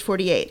 Page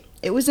 48.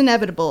 It was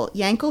inevitable.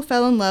 Yankel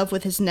fell in love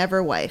with his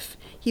never wife.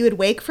 He would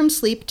wake from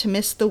sleep to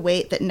miss the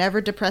weight that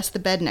never depressed the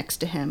bed next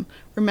to him,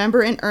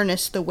 remember in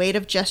earnest the weight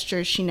of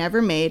gestures she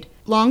never made,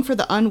 long for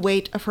the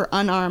unweight of her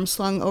unarm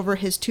slung over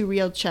his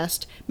too-real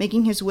chest,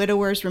 making his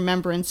widower's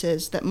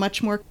remembrances that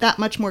much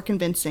more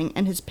convincing,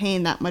 and his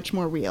pain that much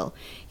more real.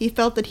 He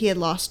felt that he had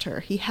lost her.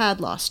 He had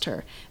lost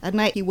her. At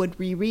night he would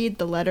reread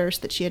the letters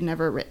that she had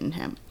never written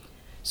him.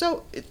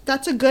 So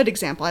that's a good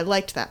example. I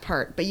liked that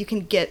part, but you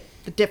can get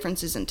the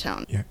differences in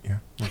tone. Yeah.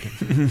 Okay.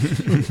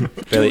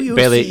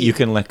 Bailey, see? you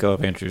can let go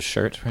of Andrew's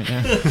shirt right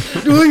now.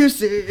 Do you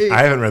see?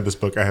 I haven't read this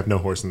book. I have no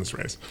horse in this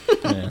race.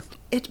 Yeah.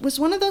 It was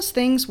one of those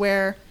things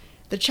where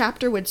the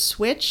chapter would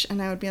switch and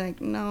I would be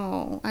like,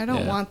 no, I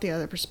don't Yeah. want the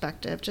other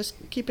perspective. Just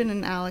keep it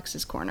in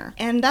Alex's corner.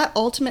 And that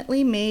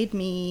ultimately made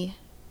me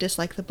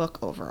dislike the book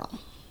overall.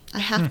 I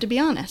have to be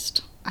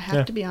honest.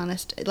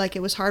 Like,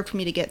 it was hard for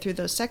me to get through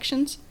those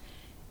sections.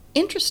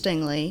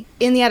 Interestingly,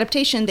 in the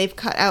adaptation, they've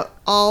cut out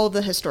all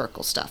the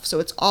historical stuff. So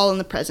it's all in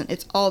the present.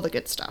 It's all the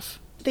good stuff.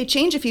 They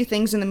change a few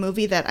things in the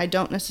movie that I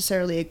don't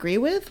necessarily agree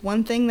with.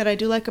 One thing that I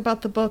do like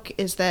about the book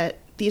is that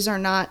these are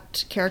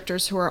not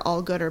characters who are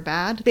all good or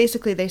bad.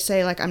 Basically, they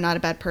say, like, I'm not a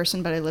bad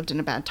person, but I lived in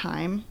a bad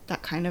time.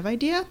 That kind of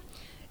idea.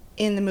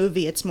 In the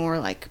movie, it's more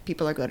like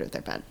people are good or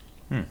they're bad.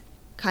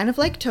 Kind of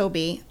like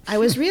Toby, I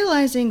was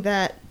realizing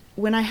that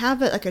when I have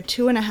like a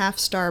 2.5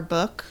 star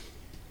book,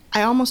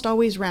 I almost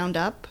always round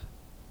up.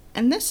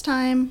 And this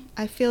time,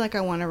 I feel like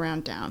I want to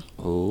round down.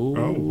 Ooh.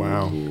 Oh,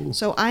 wow.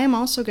 So I am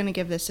also going to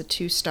give this a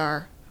 2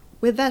 star.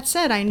 With that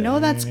said, I know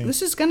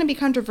this is going to be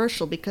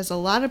controversial because a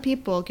lot of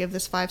people give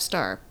this 5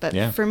 star. But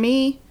Yeah. for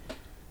me,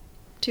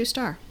 2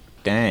 star.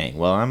 Dang.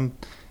 Well,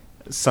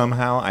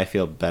 somehow I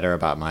feel better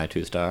about my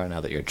 2 star now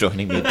that you're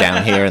joining me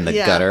down here in the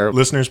Yeah. gutter.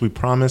 Listeners, we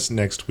promise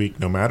next week,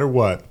 no matter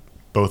what,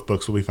 both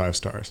books will be 5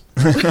 stars.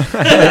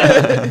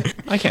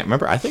 I can't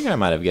remember. I think I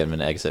might have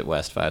given Exit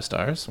West 5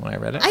 stars when I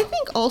read it. I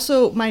think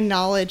also my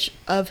knowledge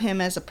of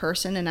him as a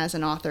person and as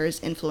an author is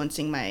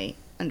influencing my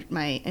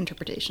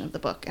interpretation of the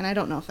book. And I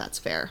don't know if that's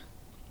fair.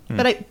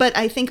 But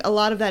I think a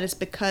lot of that is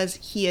because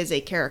he is a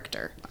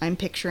character. I'm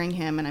picturing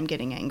him and I'm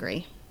getting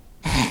angry.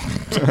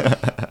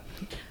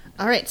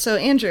 All right, so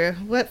Andrew,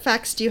 what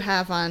facts do you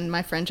have on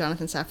my friend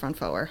Jonathan Safran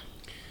Foer?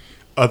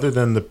 Other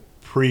than the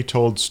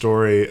pre-told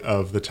story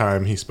of the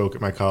time he spoke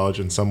at my college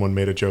and someone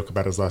made a joke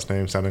about his last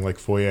name sounding like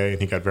Foyer and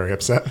he got very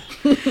upset.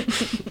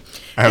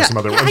 I have some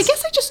other ones. I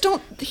guess I just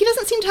don't. He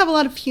doesn't seem to have a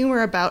lot of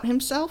humor about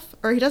himself,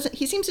 or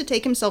he seems to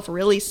take himself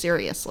really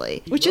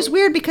seriously, which is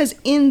weird because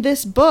in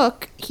this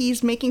book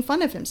he's making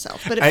fun of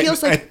himself. But it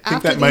feels like I think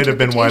after that the might have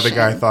been why the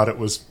guy interpretation- thought it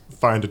was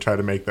fine to try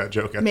to make that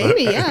joke at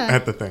Maybe,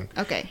 the thing.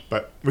 Okay.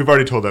 But we've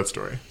already told that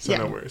story, so Yeah.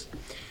 no worries.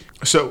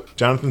 So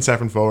Jonathan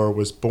Safran Foer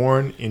was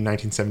born in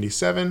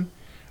 1977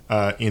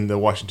 in the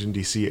Washington,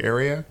 D.C.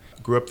 area.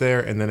 Grew up there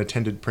and then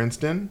attended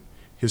Princeton.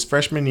 His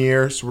freshman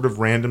year, sort of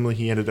randomly,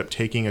 he ended up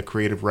taking a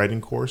creative writing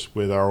course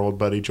with our old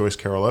buddy Joyce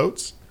Carol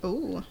Oates.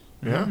 Ooh.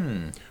 Yeah.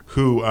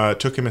 Who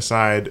took him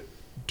aside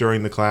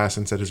during the class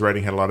and said his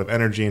writing had a lot of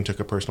energy and took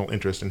a personal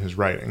interest in his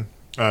writing.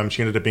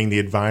 She ended up being the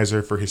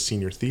advisor for his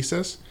senior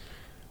thesis,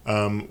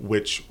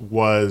 which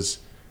was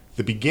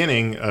the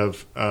beginning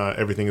of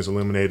Everything is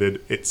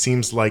Illuminated. It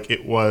seems like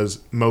it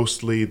was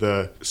mostly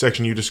the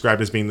section you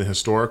described as being the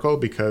historical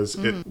because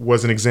it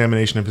was an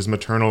examination of his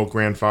maternal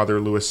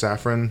grandfather, Louis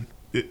Safran.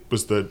 It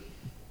was the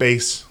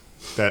base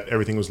that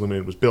Everything Was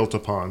Illuminated was built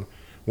upon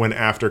when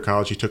after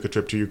college he took a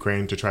trip to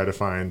Ukraine to try to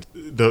find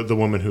the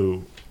woman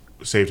who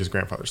saved his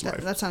grandfather's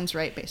life. That sounds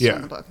right based Yeah.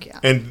 on the book, yeah.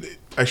 And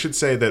I should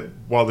say that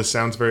while this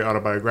sounds very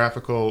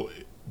autobiographical,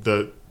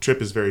 the trip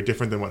is very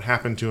different than what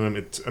happened to him.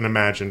 It's an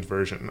imagined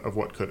version of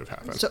what could have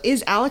happened. So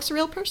is Alex a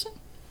real person?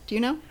 Do you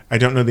know? I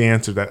don't know the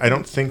answer to that. I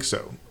don't think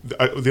so.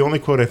 The only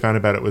quote I found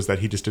about it was that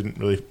he just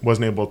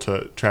wasn't able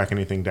to track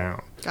anything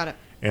down. Got it.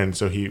 And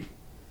so he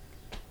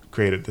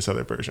created this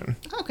other version.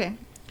 Okay.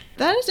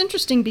 That is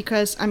interesting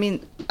because, I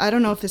mean, I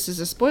don't know if this is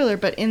a spoiler,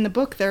 but in the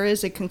book there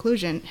is a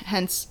conclusion,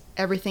 hence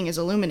everything is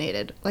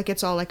illuminated. Like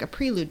it's all like a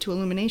prelude to an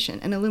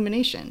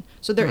illumination.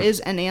 So there is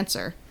an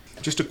answer.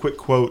 Just a quick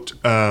quote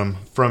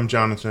from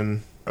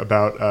Jonathan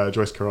about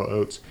Joyce Carol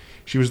Oates.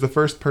 She was the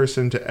first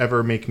person to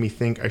ever make me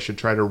think I should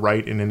try to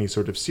write in any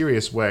sort of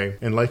serious way,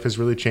 and life has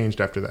really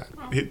changed after that.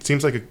 It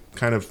seems like a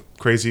kind of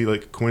crazy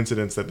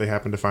coincidence that they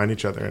happened to find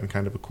each other and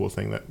kind of a cool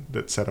thing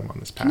that set them on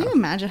this path. Can you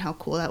imagine how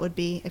cool that would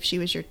be if she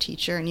was your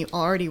teacher and you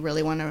already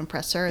really want to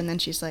impress her and then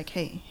she's like,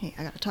 hey,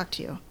 I got to talk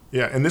to you.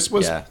 Yeah, and this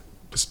was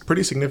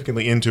pretty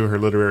significantly into her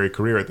literary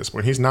career at this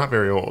point. He's not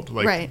very old.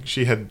 Right.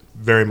 She had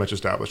very much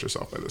established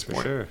herself by this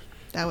point. Sure.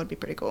 That would be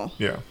pretty cool.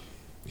 Yeah.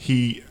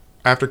 He,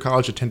 after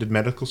college, attended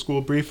medical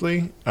school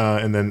briefly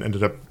and then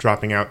ended up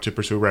dropping out to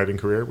pursue a writing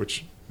career,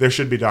 which there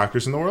should be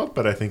doctors in the world,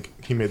 but I think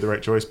he made the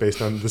right choice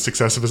based on the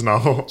success of his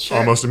novel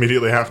almost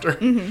immediately after.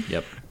 Mm-hmm.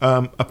 Yep.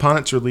 Upon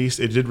its release,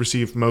 it did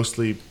receive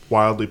mostly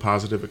wildly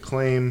positive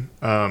acclaim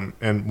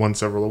and won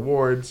several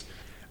awards.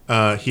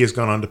 He has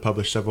gone on to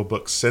publish several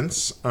books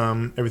since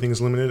Everything is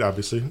Illuminated,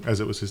 obviously, as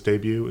it was his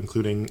debut,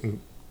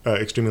 including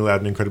Extremely Loud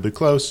and Incredibly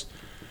Close,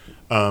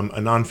 a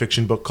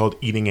nonfiction book called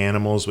Eating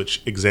Animals,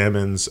 which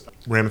examines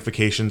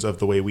ramifications of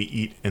the way we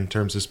eat in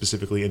terms of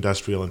specifically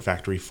industrial and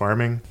factory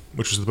farming,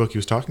 which was the book he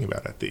was talking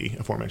about at the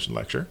aforementioned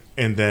lecture.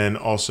 And then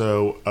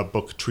also a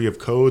book, Tree of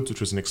Codes, which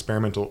was an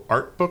experimental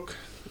art book,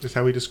 is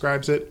how he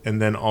describes it.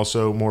 And then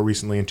also more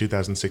recently in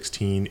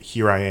 2016,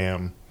 Here I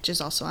Am, which is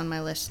also on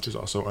my list. which is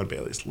also on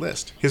Bailey's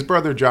list. His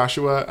brother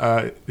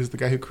Joshua is the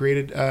guy who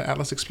created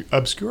Atlas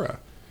Obscura,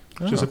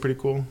 which is a pretty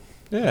cool.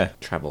 Yeah.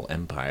 Travel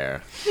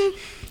Empire.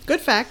 Good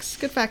facts.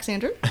 Good facts,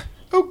 Andrew.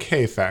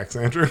 Okay, facts,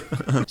 Andrew.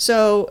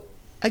 So,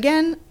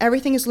 again,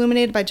 everything is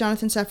illuminated by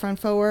Jonathan Safran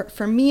Foer.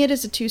 For me, it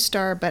is a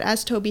 2-star, but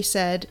as Toby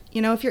said,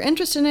 if you're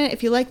interested in it,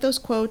 if you like those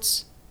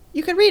quotes,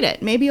 you could read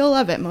it. Maybe you'll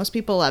love it. Most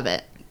people love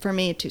it. For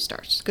me, 2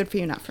 stars. Good for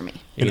you, not for me.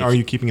 And are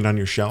you keeping it on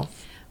your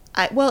shelf?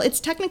 Well, it's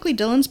technically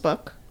Dylan's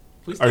book.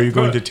 Please Are don't you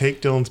throw going it. to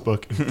take Dylan's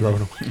book and throw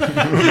it away?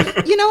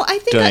 I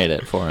think Donate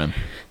it for him.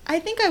 I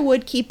think I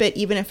would keep it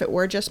even if it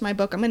were just my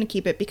book. I'm going to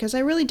keep it because I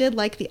really did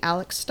like the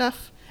Alex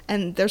stuff,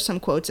 and there's some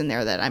quotes in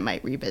there that I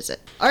might revisit.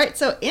 All right,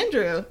 so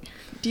Andrew,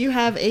 do you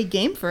have a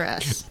game for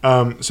us?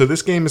 So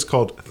this game is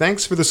called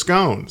Thanks for the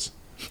Scones.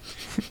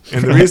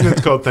 And the reason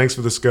it's called Thanks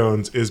for the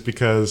Scones is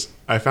because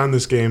I found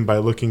this game by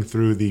looking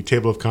through the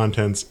table of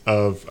contents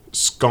of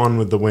Gone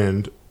with the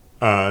Wind,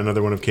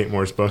 another one of Kate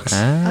Moore's books.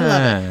 love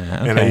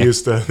And I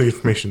used the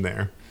information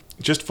there.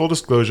 Just full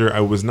disclosure,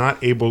 I was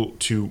not able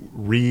to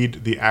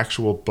read the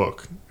actual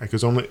book. I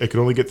could only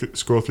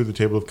scroll through the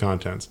table of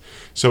contents.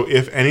 So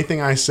if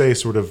anything I say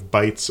sort of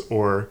bites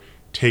or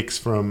takes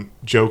from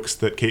jokes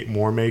that Kate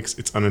Moore makes,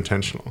 it's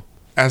unintentional.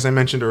 As I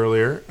mentioned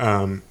earlier,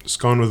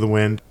 Gone with the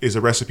Wind is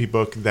a recipe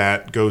book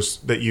that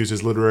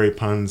uses literary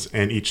puns,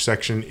 and each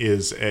recipe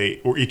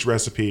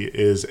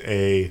is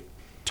a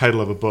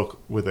title of a book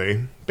with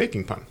a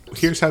baking pun.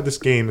 Here's how this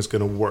game is going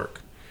to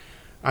work.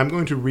 I'm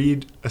going to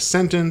read a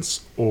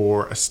sentence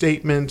or a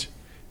statement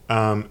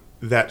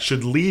that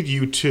should lead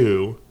you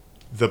to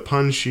the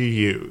pun she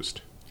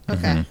used.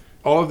 Okay.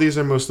 All of these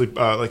are mostly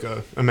like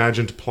a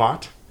imagined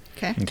plot,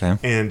 Okay. Okay.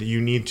 and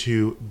you need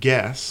to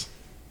guess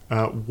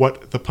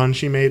what the pun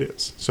she made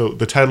is. So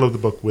the title of the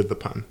book with the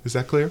pun. Is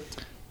that clear?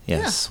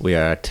 Yes, we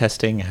are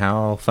testing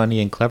how funny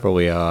and clever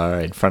we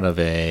are in front of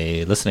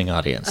a listening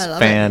audience. I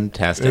love it.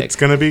 Fantastic. It's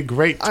going to be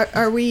great.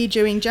 Are we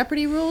doing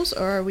Jeopardy rules,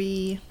 or are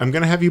we... I'm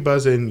going to have you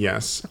buzz in,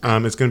 yes.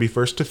 It's going to be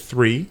first to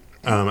 3.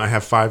 I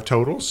have 5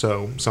 total,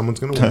 so someone's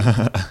going to win.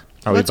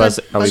 Are we What's our-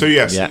 buzzing? Are we, So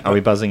yes. Yeah. Are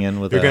we buzzing in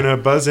with? You're going to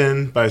buzz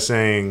in by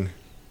saying,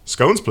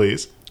 "Scones,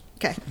 please."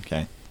 Okay.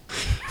 Okay.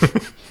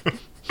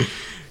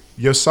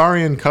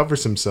 Yossarian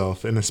covers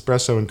himself in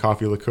espresso and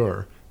coffee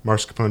liqueur,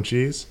 mascarpone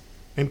cheese,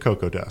 and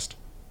cocoa dust.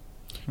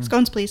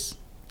 Scones, please.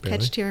 Bailey?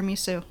 Catch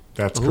tiramisu.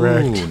 That's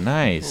correct. Ooh,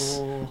 nice.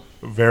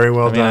 Very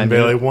well I mean, I done, knew-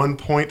 Bailey. 1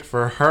 point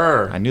for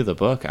her. I knew the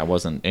book. I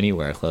wasn't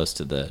anywhere close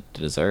to the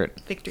dessert.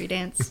 Victory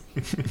dance.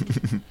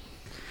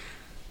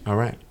 All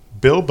right.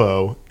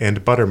 Bilbo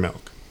and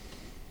buttermilk.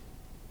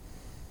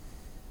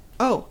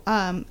 Oh,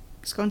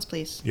 scones,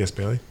 please. Yes,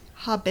 Bailey?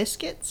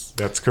 Hobiscuits?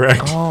 That's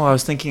correct. Oh, I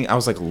was thinking. I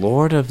was like,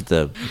 Lord of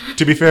the.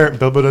 To be fair,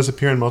 Bilbo does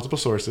appear in multiple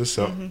sources,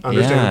 so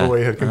understandable why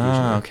you had confusion.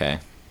 Oh, there. okay.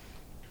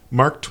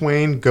 Mark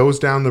Twain goes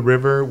down the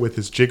river with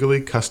his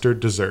jiggly custard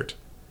dessert.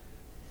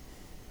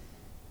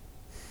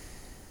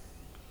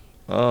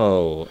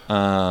 Oh,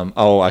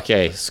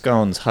 okay.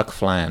 Scones, Huck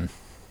Flan.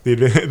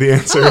 The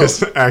answer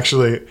is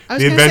actually I was The gonna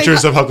say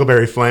Adventures of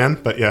Huckleberry Flan,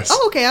 but yes.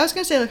 Oh, okay. I was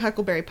going to say like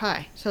Huckleberry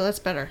Pie, so that's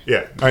better.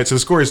 Yeah. All right, so the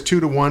score is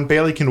 2-1.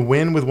 Bailey can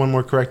win with one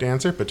more correct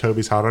answer, but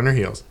Toby's hot on her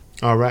heels.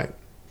 All right.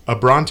 A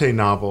Bronte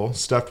novel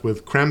stuffed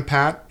with creme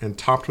pat and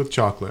topped with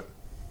chocolate.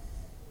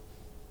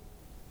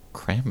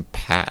 Creme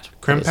pat.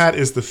 Creme pat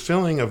is the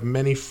filling of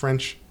many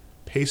French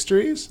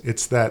pastries.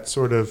 It's that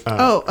sort of...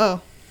 I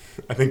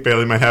think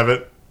Bailey might have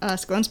it.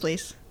 Scones,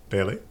 please.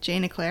 Bailey?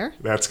 Jane Eclair.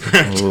 That's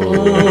correct. Ooh,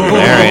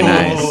 very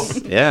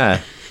nice.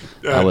 Yeah.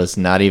 I was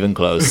not even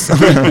close.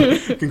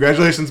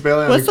 Congratulations,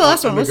 Bailey. What's the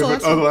last one? What's the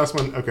last Oh, the last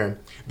one. Okay.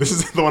 This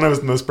is the one I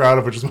was most proud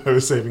of, which is why I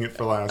was saving it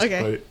for last.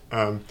 Okay.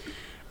 But,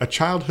 a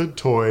childhood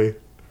toy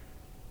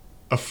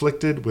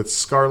afflicted with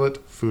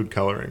scarlet food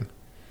coloring.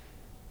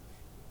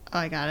 Oh,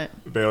 I got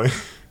it. Bailey?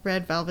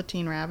 Red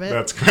Velveteen Rabbit.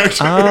 That's correct.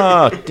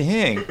 Oh,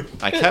 dang.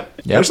 I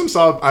kept. There's some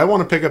solid... I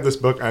want to pick up this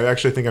book. I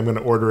actually think I'm going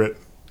to order it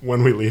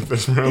when we leave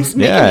this room. It's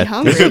making Yeah, me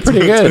hungry. this is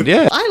pretty good.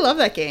 Yeah. I love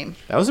that game.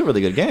 That was a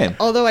really good game.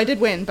 Although I did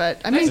win, but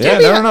I mean, Yeah,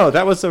 Toby, no.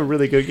 That was a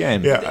really good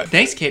game. Yeah.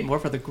 Thanks, Kate Moore,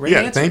 for the great Yeah,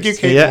 answers. thank you,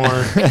 Kate Yeah.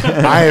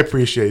 Moore. I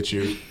appreciate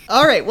you.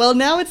 All right, well,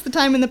 now it's the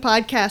time in the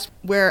podcast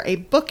where a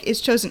book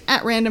is chosen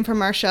at random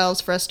from our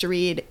shelves for us to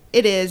read.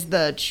 It is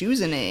The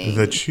Choosening.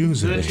 The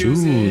choosing. The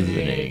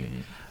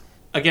choosing.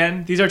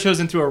 Again, these are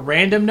chosen through a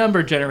random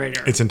number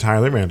generator. It's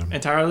entirely random.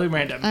 entirely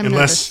random. I'm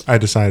Unless nervous. I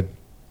decide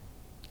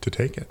to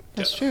take it.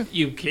 That's true.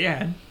 You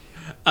can.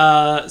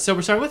 So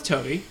we're starting with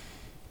Toby.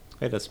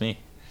 Hey, that's me.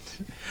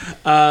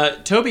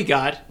 Toby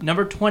got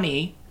number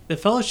 20, The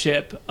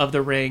Fellowship of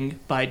the Ring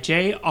by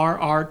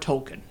J.R.R.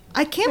 Tolkien.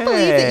 I can't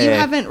believe that you Hey.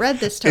 haven't read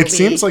this, Toby. It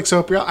seems like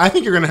soap real. I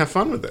think you're going to have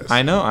fun with this.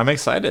 I know. I'm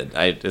excited.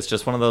 It's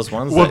just one of those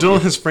ones. Well, that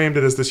Dylan has framed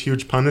it as this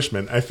huge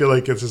punishment. I feel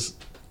like it's just...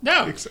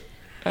 No.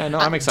 no,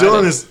 I'm excited.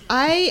 Dylan is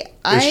I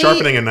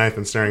sharpening a knife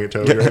and staring at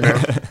Toby right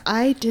now.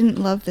 I didn't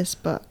love this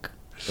book.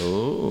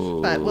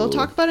 Ooh. But we'll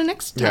talk about it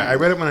next time. Yeah, I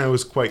read it when I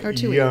was quite Or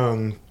 2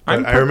 young,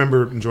 I'm but I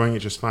remember enjoying it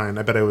just fine.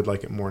 I bet I would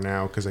like it more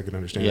now because I could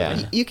understand Yeah. it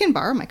better. You can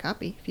borrow my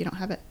copy if you don't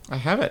have it. I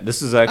have it.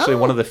 This is actually Oh.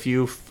 one of the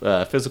few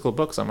physical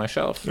books on my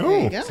shelf. There you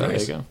Oh, go. So there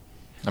nice. you go.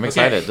 I'm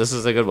excited. This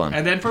is a good one.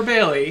 And then for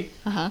Bailey,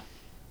 Uh-huh.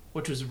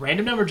 which was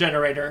random number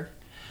generator,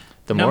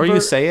 The more you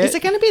number- say Is it,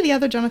 it going to be the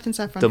other Jonathan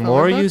Safran the Foer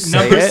more you book? say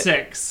number it.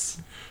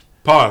 6.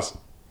 Pause.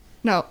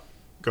 No.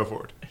 Go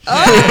forward.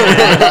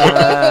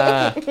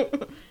 I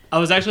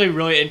was actually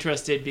really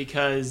interested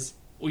because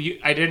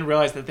I didn't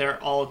realize that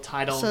they're all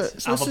titled So this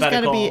has got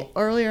alphabetical. to be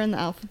earlier in the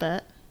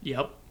alphabet.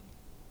 Yep.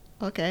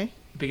 Okay.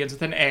 It begins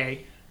with an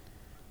A.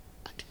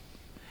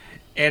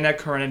 Anna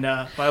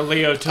Karenina by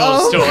Leo Oh.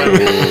 Tolstoy.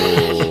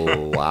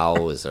 Oh, I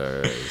was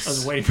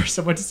wowzers. waiting for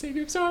someone to say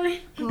me. I'm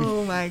sorry.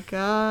 Oh my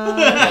god.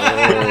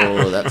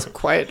 Oh, that's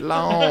quite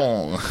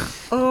long.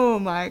 Oh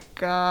my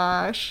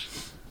gosh.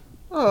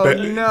 Oh But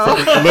no.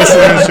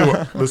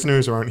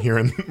 listeners who aren't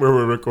here where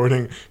we're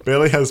recording,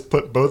 Bailey has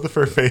put both of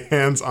her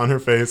hands on her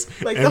face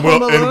Like and the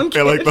Home Alone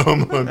like the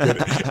Home Alone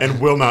kid, and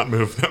will not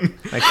move them.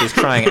 Like she's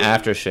trying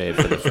aftershave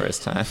for the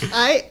first time.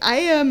 I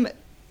am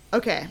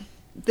okay.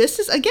 This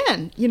is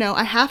again,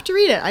 I have to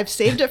read it. I've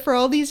saved it for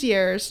all these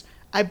years.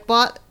 I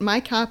bought my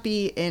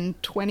copy in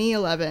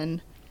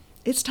 2011.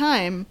 It's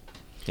time.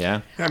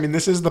 Yeah. I mean,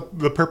 this is the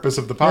purpose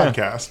of the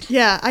podcast.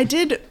 Yeah, I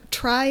did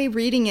try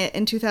reading it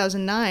in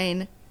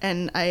 2009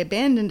 and I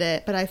abandoned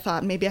it, but I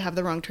thought maybe I have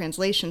the wrong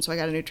translation, so I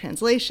got a new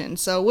translation.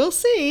 So we'll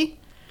see.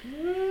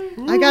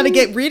 I got to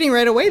get reading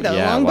right away though.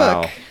 Yeah, Long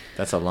wow. book.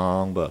 That's a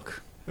long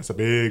book. That's a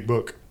big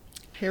book.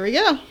 Here we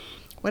go.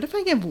 What if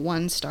I give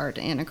 1 star to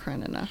Anna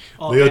Karenina?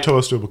 Oh, Leo man.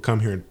 Tolstoy will come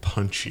here and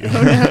punch you.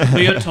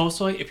 Leo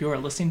Tolstoy, if you are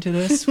listening to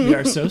this, we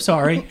are so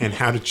sorry. And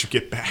how did you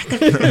get back?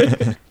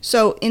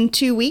 So in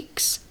 2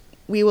 weeks,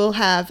 we will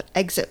have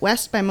Exit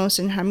West by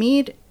Mohsin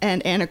Hamid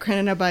and Anna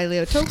Karenina by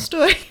Leo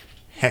Tolstoy.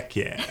 Heck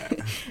yeah.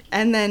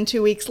 And then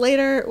 2 weeks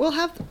later, we'll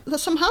have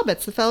some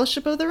Hobbits, The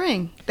Fellowship of the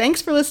Ring. Thanks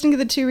for listening to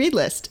the To Read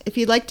List. If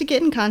you'd like to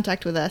get in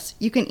contact with us,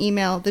 you can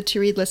email the To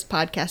Read List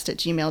podcast at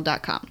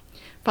gmail.com.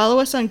 Follow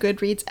us on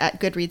Goodreads at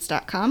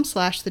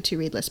goodreads.com/the To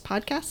Read List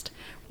podcast.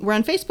 We're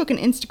on Facebook and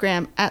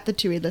Instagram at the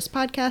To Read List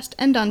podcast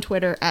and on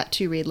Twitter at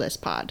To Read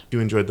List pod. If you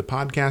enjoyed the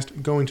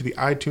podcast, going to the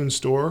iTunes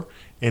store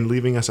and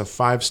leaving us a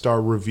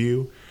 5-star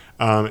review.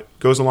 It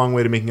goes a long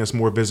way to making us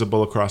more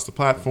visible across the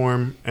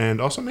platform and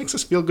also makes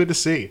us feel good to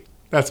see.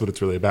 That's what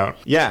it's really about.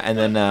 Yeah, and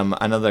then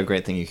another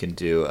great thing you can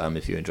do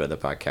if you enjoy the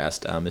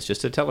podcast is just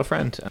to tell a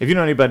friend. If you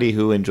know anybody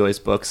who enjoys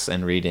books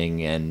and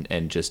reading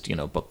and just,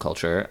 book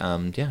culture,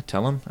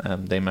 tell them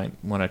they might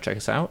want to check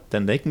us out.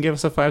 Then they can give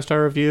us a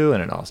 5-star review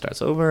and it all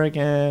starts over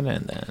again.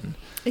 And then...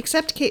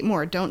 Except Kate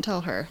Moore, don't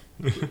tell her.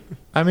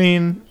 I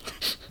mean,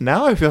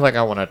 now I feel like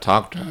I want to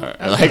talk to her,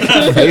 like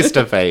face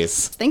to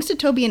face. Thanks to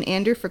Toby and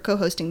Andrew for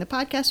co-hosting the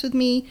podcast with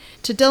me,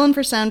 to Dylan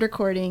for sound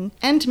recording,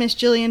 and to Miss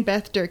Jillian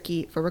Beth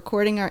Durkee for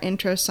recording our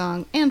intro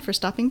song and for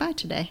stopping by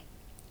today.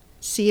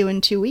 See you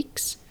in 2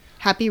 weeks.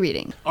 Happy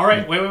reading. All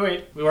right,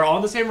 wait. We were all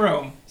in the same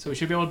room, so we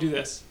should be able to do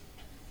this.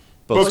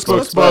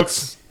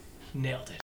 Books. Nailed it.